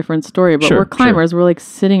 it'd be a different story, but Sure, we're climbers. We're like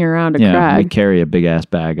sitting around a Yeah, we crag. carry a big ass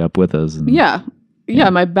bag up with us. And, Yeah,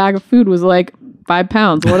 my bag of food was like 5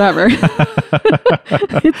 pounds, whatever.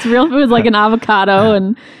 It's real food, like an avocado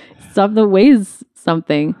and stuff that weighs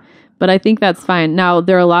something. But I think that's fine. Now,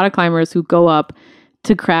 there are a lot of climbers who go up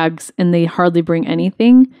to crags and they hardly bring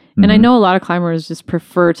anything. Mm-hmm. And I know a lot of climbers just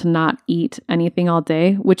prefer to not eat anything all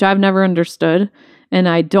day, which I've never understood. And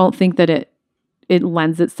I don't think that it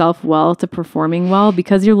lends itself well to performing well,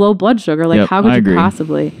 because you're low blood sugar. Like, how could you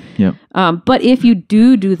possibly? Yep. But if you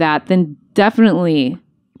do that, then definitely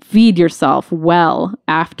feed yourself well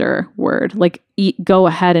afterward. Like, go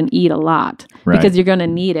ahead and eat a lot, because you're going to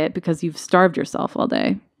need it, because you've starved yourself all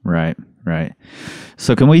day. Right.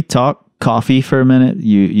 So can we talk coffee for a minute?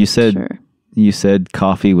 You said Sure. You said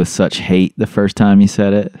coffee with such hate the first time you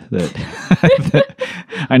said it that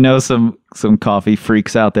I know some coffee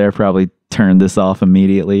freaks out there probably turned this off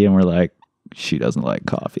immediately and were like, she doesn't like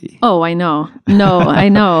coffee. Oh, I know. No, I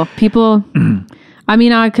know. People, I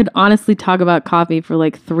mean, I could honestly talk about coffee for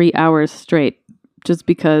like 3 hours straight, just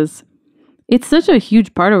because it's such a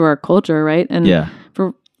huge part of our culture, right? And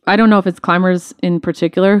I don't know if it's climbers in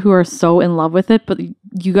particular who are so in love with it, but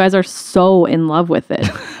you guys are so in love with it.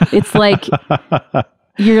 It's like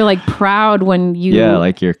you're like proud when you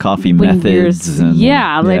like your coffee methods. And,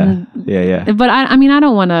 yeah. But I mean, I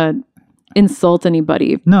don't want to insult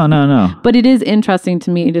anybody. No. But it is interesting to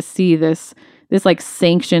me to see this like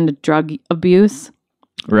sanctioned drug abuse.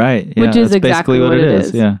 Right. Yeah, which is exactly what it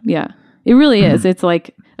is. Yeah. Yeah. It really is. It's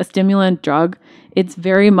like a stimulant drug. It's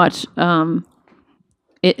very much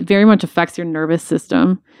it very much affects your nervous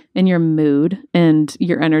system and your mood and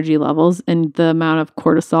your energy levels and the amount of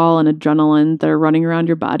cortisol and adrenaline that are running around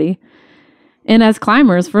your body. And as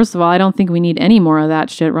climbers, first of all, I don't think we need any more of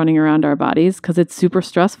that shit running around our bodies, because it's super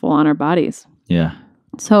stressful on our bodies. Yeah.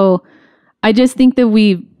 So I just think that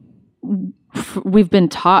we've been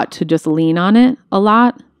taught to just lean on it a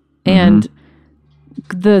lot. And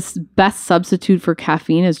the best substitute for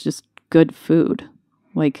caffeine is just good food.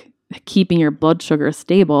 Like keeping your blood sugar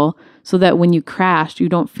stable so that when you crash, you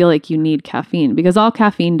don't feel like you need caffeine, because all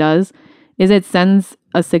caffeine does is it sends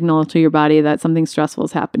a signal to your body that something stressful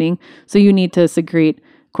is happening. So you need to secrete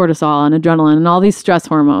cortisol and adrenaline and all these stress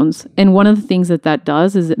hormones. And one of the things that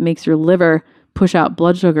does is it makes your liver push out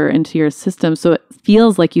blood sugar into your system. So it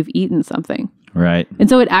feels like you've eaten something. Right. And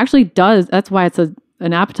so it actually does. That's why it's an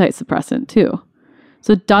appetite suppressant too.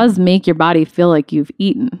 So it does make your body feel like you've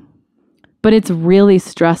eaten. But it's really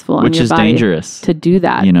stressful on your body. Which is dangerous to do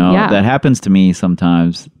that. You know, that happens to me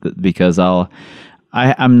sometimes because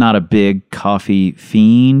I'm not a big coffee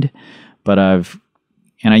fiend, but I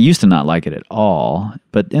used to not like it at all.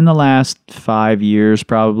 But in the last 5 years,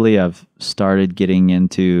 probably, I've started getting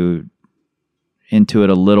into it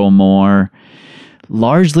a little more,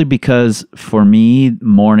 largely because for me,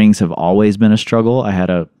 mornings have always been a struggle. I had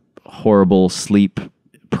a horrible sleep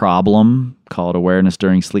problem called awareness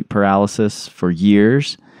during sleep paralysis for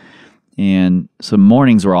years. And so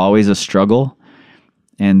mornings were always a struggle.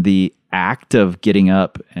 And the act of getting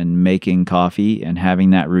up and making coffee and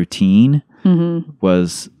having that routine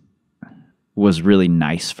was really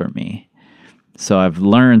nice for me. So I've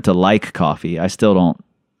learned to like coffee. I still don't,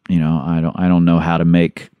 I don't know how to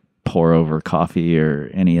make pour over coffee or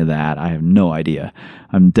any of that. I have no idea.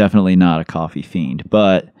 I'm definitely not a coffee fiend,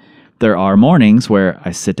 but there are mornings where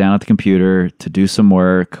I sit down at the computer to do some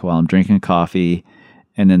work while I'm drinking coffee,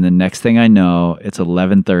 and then the next thing I know, it's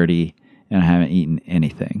 11:30 and I haven't eaten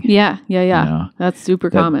anything. Yeah. You know, That's super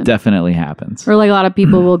that common. definitely happens. Or like a lot of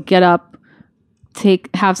people will get up,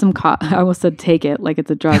 have some coffee. I almost said take it like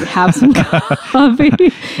it's a drug. Have some coffee.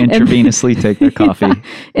 Intravenously take their coffee. Yeah,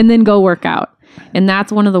 and then go work out. And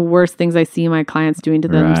that's one of the worst things I see my clients doing to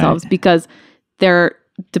themselves because they're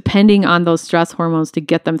depending on those stress hormones to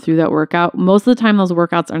get them through that workout. Most of the time, those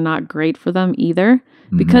workouts are not great for them either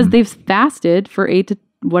because they've fasted for 8 to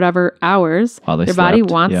whatever hours. While they Their body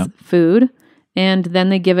slept, wants food, and then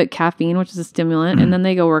they give it caffeine, which is a stimulant, and then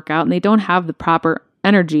they go work out, and they don't have the proper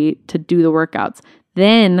energy to do the workouts.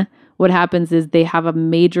 Then what happens is they have a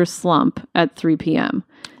major slump at 3 p.m.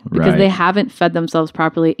 because they haven't fed themselves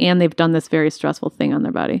properly and they've done this very stressful thing on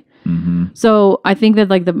their body. So I think that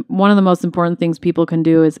like one of the most important things people can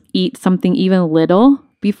do is eat something even little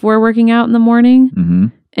before working out in the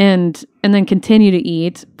morning and then continue to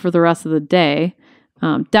eat for the rest of the day.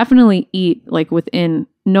 Definitely eat like within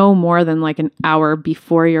no more than like an hour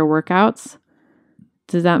before your workouts.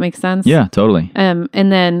 Does that make sense? Yeah, totally. And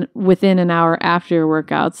then within an hour after your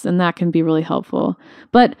workouts, and that can be really helpful.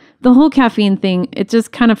 But the whole caffeine thing, it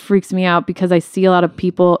just kind of freaks me out because I see a lot of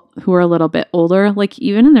people who are a little bit older, like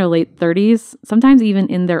even in their late 30s, sometimes even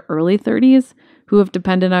in their early 30s, who have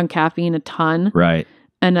depended on caffeine a ton. Right.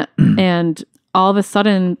 And all of a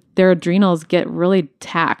sudden their adrenals get really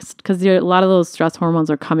taxed because a lot of those stress hormones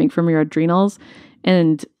are coming from your adrenals.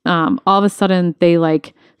 And all of a sudden they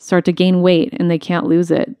like start to gain weight and they can't lose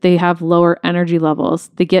it. They have lower energy levels.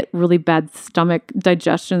 They get really bad stomach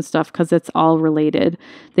digestion stuff because it's all related.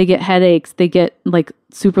 They get headaches. They get like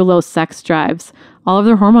super low sex drives. All of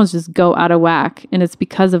their hormones just go out of whack. And it's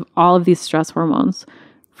because of all of these stress hormones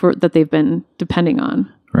that they've been depending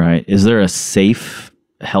on. Right. Is there a safe,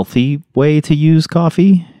 healthy way to use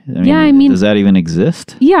coffee? I mean, does that even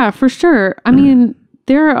exist? Yeah, for sure. I mean,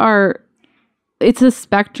 it's a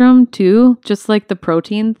spectrum too, just like the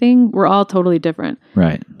protein thing. We're all totally different.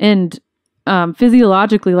 Right. And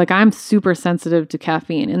physiologically, like I'm super sensitive to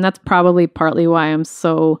caffeine. And that's probably partly why I'm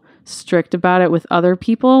so strict about it with other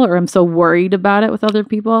people, or I'm so worried about it with other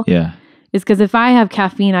people. Yeah. Is because if I have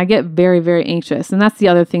caffeine, I get very, very anxious. And that's the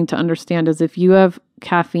other thing to understand is if you have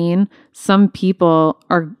caffeine, some people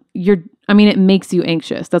it makes you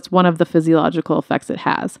anxious. That's one of the physiological effects it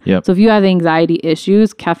has. Yep. So if you have anxiety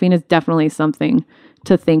issues, caffeine is definitely something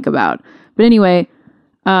to think about. But anyway,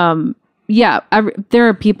 there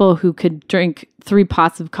are people who could drink 3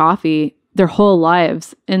 pots of coffee their whole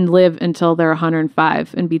lives and live until they're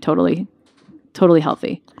 105 and be totally, totally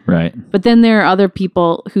healthy. Right. But then there are other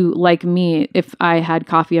people who, like me, if I had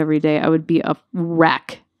coffee every day, I would be a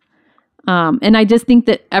wreck. And I just think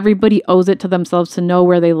that everybody owes it to themselves to know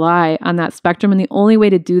where they lie on that spectrum. And the only way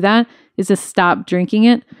to do that is to stop drinking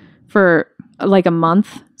it for like a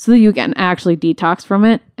month so that you can actually detox from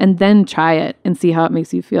it and then try it and see how it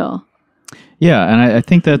makes you feel. Yeah. And I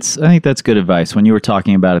think that's good advice. When you were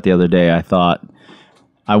talking about it the other day, I thought,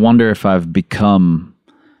 I wonder if I've become,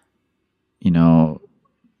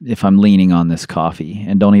 if I'm leaning on this coffee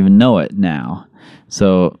and don't even know it now.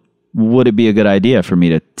 So would it be a good idea for me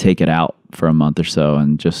to take it out for a month or so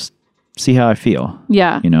and just see how I feel?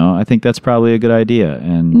 Yeah. I think that's probably a good idea.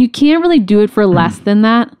 And you can't really do it for less than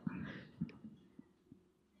that.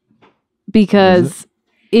 Because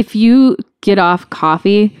if you get off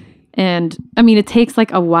coffee, and it takes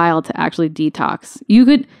like a while to actually detox.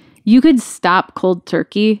 You could stop cold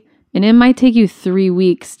turkey, and it might take you 3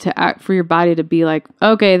 weeks for your body to be like,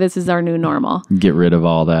 okay, this is our new normal. Get rid of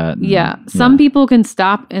all that. Yeah. Some people can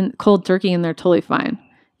stop in cold turkey and they're totally fine.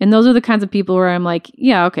 And those are the kinds of people where I'm like,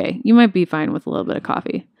 yeah, okay, you might be fine with a little bit of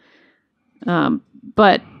coffee.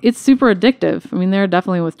 But it's super addictive. There are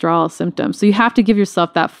definitely withdrawal symptoms. So you have to give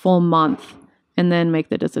yourself that full month and then make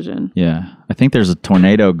the decision. Yeah. I think there's a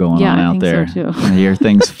tornado going on out there. So too. I hear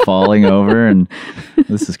things falling over, and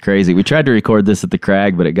this is crazy. We tried to record this at the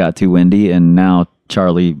Crag, but it got too windy, and now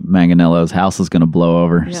Charlie Manganello's house is going to blow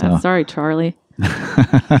over. Yeah, sorry, Charlie.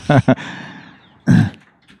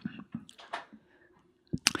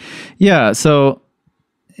 Yeah, so,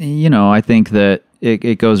 I think that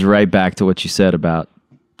it goes right back to what you said about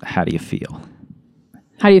how do you feel?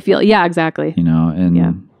 How do you feel? Yeah, exactly.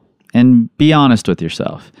 And be honest with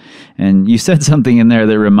yourself. And you said something in there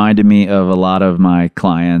that reminded me of a lot of my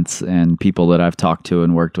clients and people that I've talked to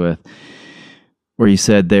and worked with, where you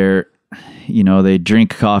said they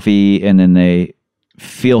drink coffee and then they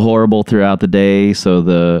feel horrible throughout the day.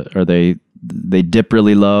 They dip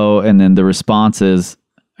really low, and then the response is,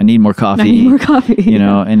 I need more coffee. I need more coffee.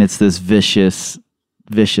 And it's this vicious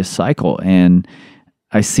vicious cycle. And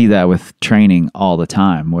I see that with training all the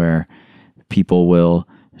time, where people will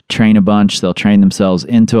train a bunch, they'll train themselves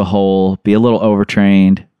into a hole, be a little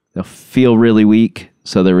overtrained, they'll feel really weak.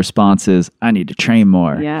 So their response is, I need to train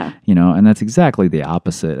more. Yeah. And that's exactly the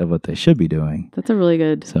opposite of what they should be doing. That's a really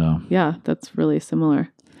good, So, yeah, that's really similar.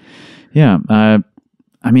 yeah.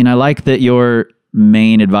 I mean, I like that your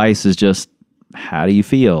main advice is just, how do you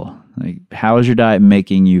feel? Like, how is your diet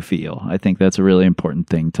making you feel? I think that's a really important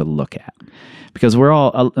thing to look at, because we're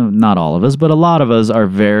all, not all of us, but a lot of us are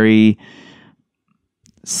very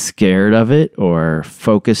scared of it or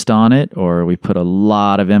focused on it, or we put a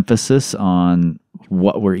lot of emphasis on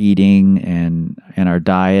what we're eating and our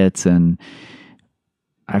diets. And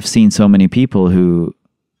I've seen so many people who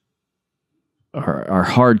are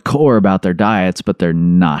hardcore about their diets, but they're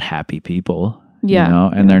not happy people. Yeah.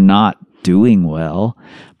 And they're not doing well,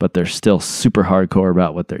 but they're still super hardcore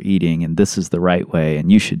about what they're eating, and this is the right way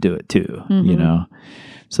and you should do it too.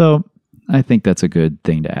 So I think that's a good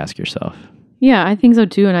thing to ask yourself. Yeah, I think so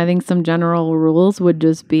too. And I think some general rules would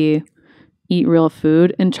just be eat real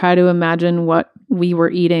food and try to imagine what we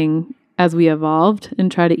were eating as we evolved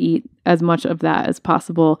and try to eat as much of that as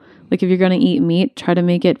possible. Like if you're going to eat meat, try to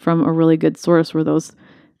make it from a really good source where those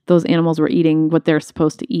animals were eating what they're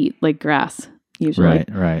supposed to eat, like grass usually.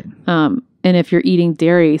 Right. And if you're eating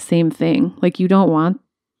dairy, same thing. Like you don't want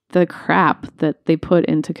the crap that they put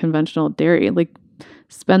into conventional dairy. Like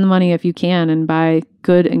spend the money if you can and buy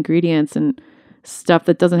good ingredients and stuff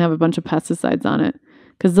that doesn't have a bunch of pesticides on it,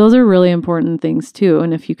 because those are really important things too.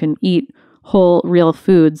 And if you can eat whole real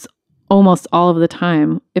foods almost all of the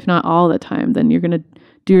time, if not all the time, then you're going to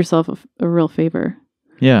do yourself a real favor.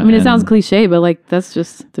 Yeah. I mean, it sounds cliche, but like that's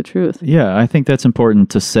just the truth. Yeah, I think that's important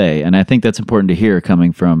to say, and I think that's important to hear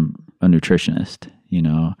coming from a nutritionist,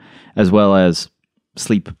 as well as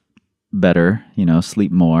sleep better,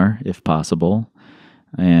 sleep more if possible.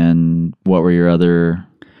 And what were your other...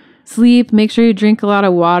 Sleep, make sure you drink a lot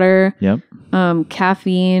of water. Yep.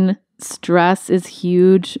 Caffeine, stress is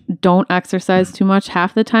huge. Don't exercise too much.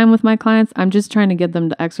 Half the time with my clients, I'm just trying to get them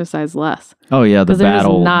to exercise less. Oh yeah, the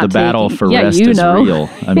battle for rest is real.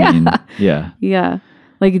 I mean, yeah. Yeah.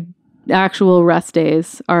 Like actual rest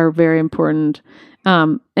days are very important.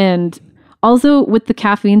 And also with the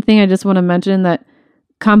caffeine thing, I just want to mention that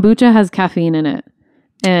kombucha has caffeine in it,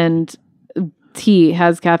 and tea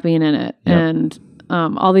has caffeine in it, and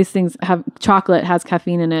all these things chocolate has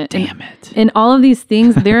caffeine in it. Damn it. And all of these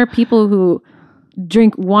things, there are people who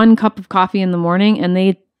drink 1 cup of coffee in the morning and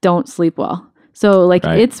they don't sleep well. So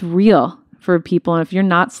It's real for people. And if you're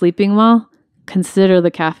not sleeping well, consider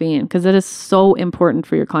the caffeine, because it is so important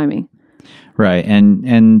for your climbing. Right.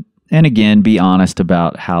 And again, be honest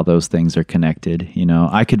about how those things are connected.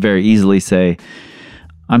 I could very easily say,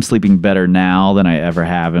 I'm sleeping better now than I ever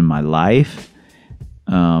have in my life.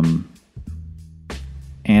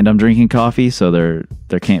 And I'm drinking coffee, so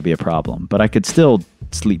there can't be a problem. But I could still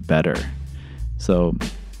sleep better. So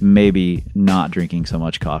maybe not drinking so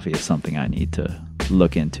much coffee is something I need to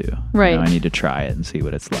look into. Right. I need to try it and see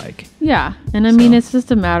what it's like. Yeah. And I mean, it's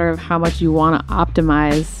just a matter of how much you want to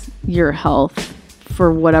optimize your health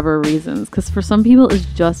for whatever reasons. Because for some people, it's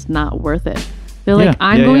just not worth it. They're like,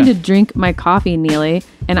 I'm going to drink my coffee, Neely,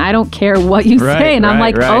 and I don't care what you say. And I'm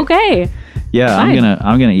like, okay. Yeah, fine.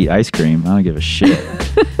 I'm gonna eat ice cream. I don't give a shit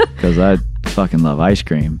because I fucking love ice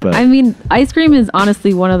cream. But I mean, ice cream is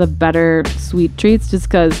honestly one of the better sweet treats, just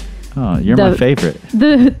because. Oh, you're my favorite.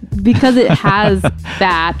 Because it has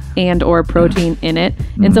fat and or protein in it,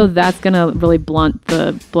 and so that's gonna really blunt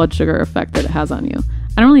the blood sugar effect that it has on you.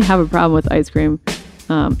 I don't really have a problem with ice cream,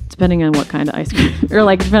 depending on what kind of ice cream,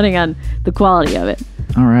 or depending on the quality of it.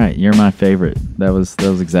 All right, you're my favorite. That was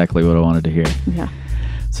exactly what I wanted to hear. Yeah.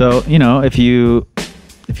 So, if you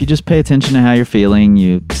just pay attention to how you're feeling,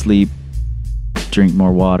 you sleep, drink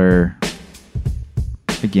more water,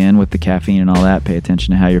 again, with the caffeine and all that, pay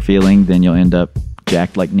attention to how you're feeling, then you'll end up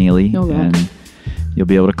jacked like Neely, and you'll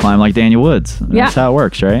be able to climb like Daniel Woods. That's how it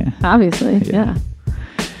works, right? Obviously, yeah.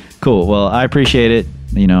 Cool. Well, I appreciate it.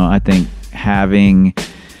 I think having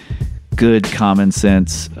good common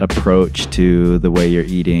sense approach to the way you're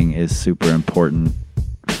eating is super important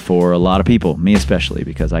for a lot of people, me especially,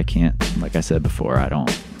 because I can't, like I said before,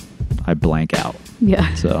 I blank out.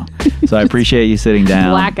 Yeah. So I appreciate you sitting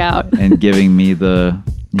down, black out, and giving me the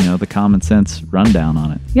common sense rundown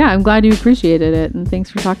on it. Yeah, I'm glad you appreciated it, and thanks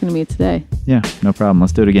for talking to me today. Yeah, no problem.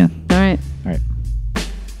 Let's do it again. All right.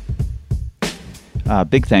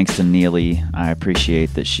 Big thanks to Neely. I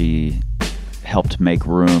appreciate that she helped make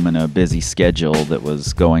room in a busy schedule that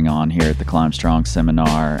was going on here at the Climb Strong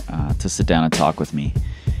seminar to sit down and talk with me.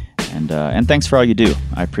 And thanks for all you do.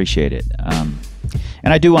 I appreciate it.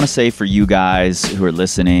 And I do want to say, for you guys who are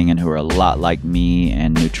listening and who are a lot like me,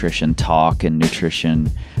 and nutrition talk and nutrition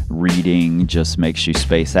reading just makes you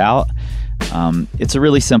space out, it's a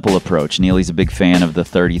really simple approach. Neely's a big fan of the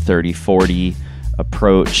 30-30-40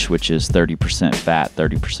 approach, which is 30% fat,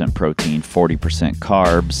 30% protein, 40%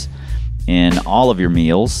 carbs in all of your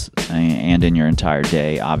meals and in your entire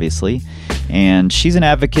day, obviously. And she's an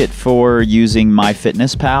advocate for using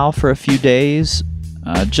MyFitnessPal for a few days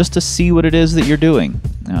just to see what it is that you're doing.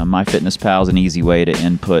 MyFitnessPal is an easy way to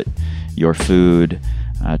input your food,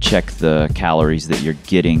 check the calories that you're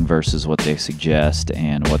getting versus what they suggest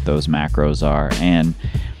and what those macros are. And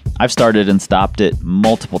I've started and stopped it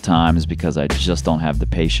multiple times because I just don't have the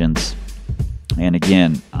patience. And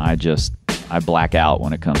again, I black out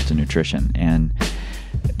when it comes to nutrition.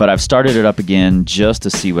 But I've started it up again just to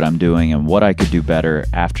see what I'm doing and what I could do better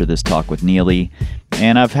after this talk with Neely.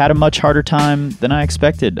 And I've had a much harder time than I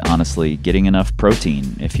expected, honestly, getting enough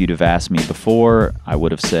protein. If you'd have asked me before, I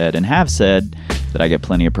would have said and have said that I get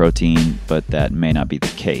plenty of protein, but that may not be the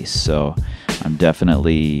case. So I'm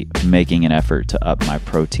definitely making an effort to up my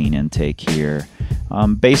protein intake here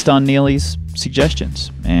based on Neely's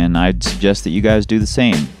suggestions. And I'd suggest that you guys do the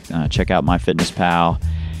same. Check out MyFitnessPal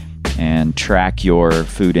and track your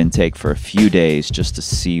food intake for a few days just to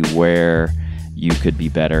see where you could be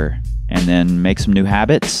better, and then make some new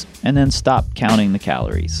habits, and then stop counting the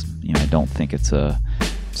calories. I don't think it's a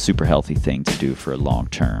super healthy thing to do for a long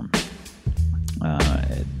term.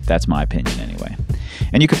 That's my opinion anyway.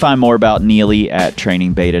 And you can find more about Neely at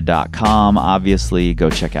trainingbeta.com. Obviously, go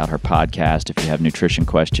check out her podcast. If you have nutrition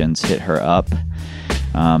questions, hit her up.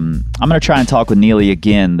 I'm going to try and talk with Neely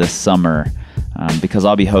again this summer because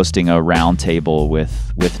I'll be hosting a roundtable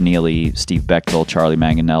with Neely, Steve Bechtel, Charlie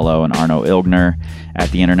Manganello, and Arno Ilgner at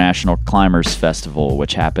the International Climbers Festival,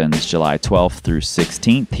 which happens July 12th through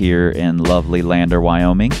 16th here in lovely Lander,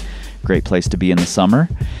 Wyoming. Great place to be in the summer.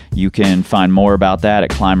 You can find more about that at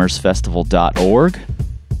climbersfestival.org.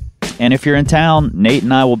 And if you're in town, Nate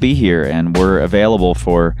and I will be here, and we're available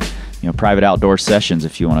for private outdoor sessions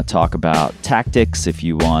if you want to talk about tactics, if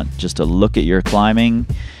you want just to look at your climbing,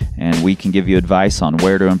 and we can give you advice on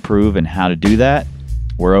where to improve and how to do that.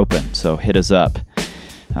 We're open, so hit us up.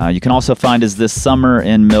 You can also find us this summer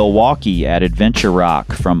in Milwaukee at Adventure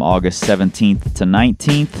Rock from August 17th to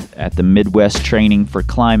 19th at the Midwest Training for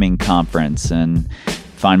Climbing Conference, and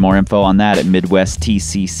find more info on that at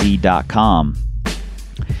midwesttcc.com.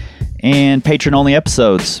 And patron-only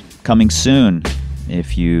episodes coming soon.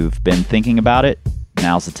 If you've been thinking about it,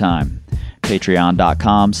 now's the time.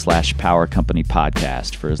 Patreon.com/Power Company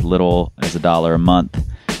Podcast. For as little as $1 a month,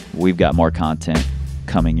 we've got more content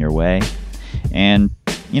coming your way. And,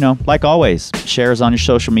 like always, share us on your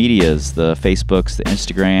social medias, the Facebooks, the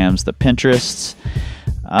Instagrams, the Pinterests.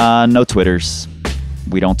 No Twitters.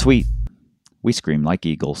 We don't tweet. We scream like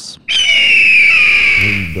eagles.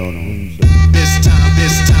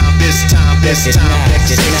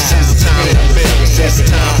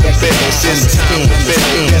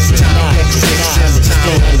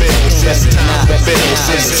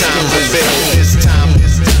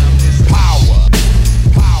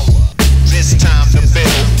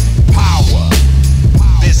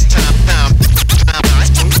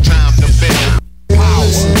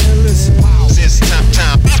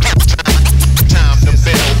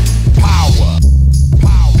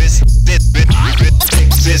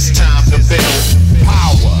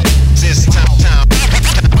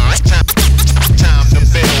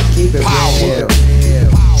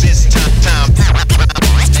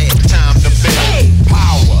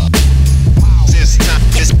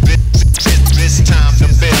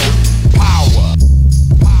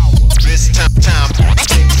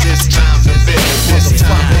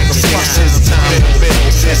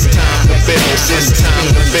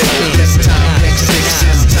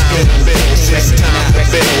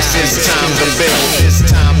 It's time to build.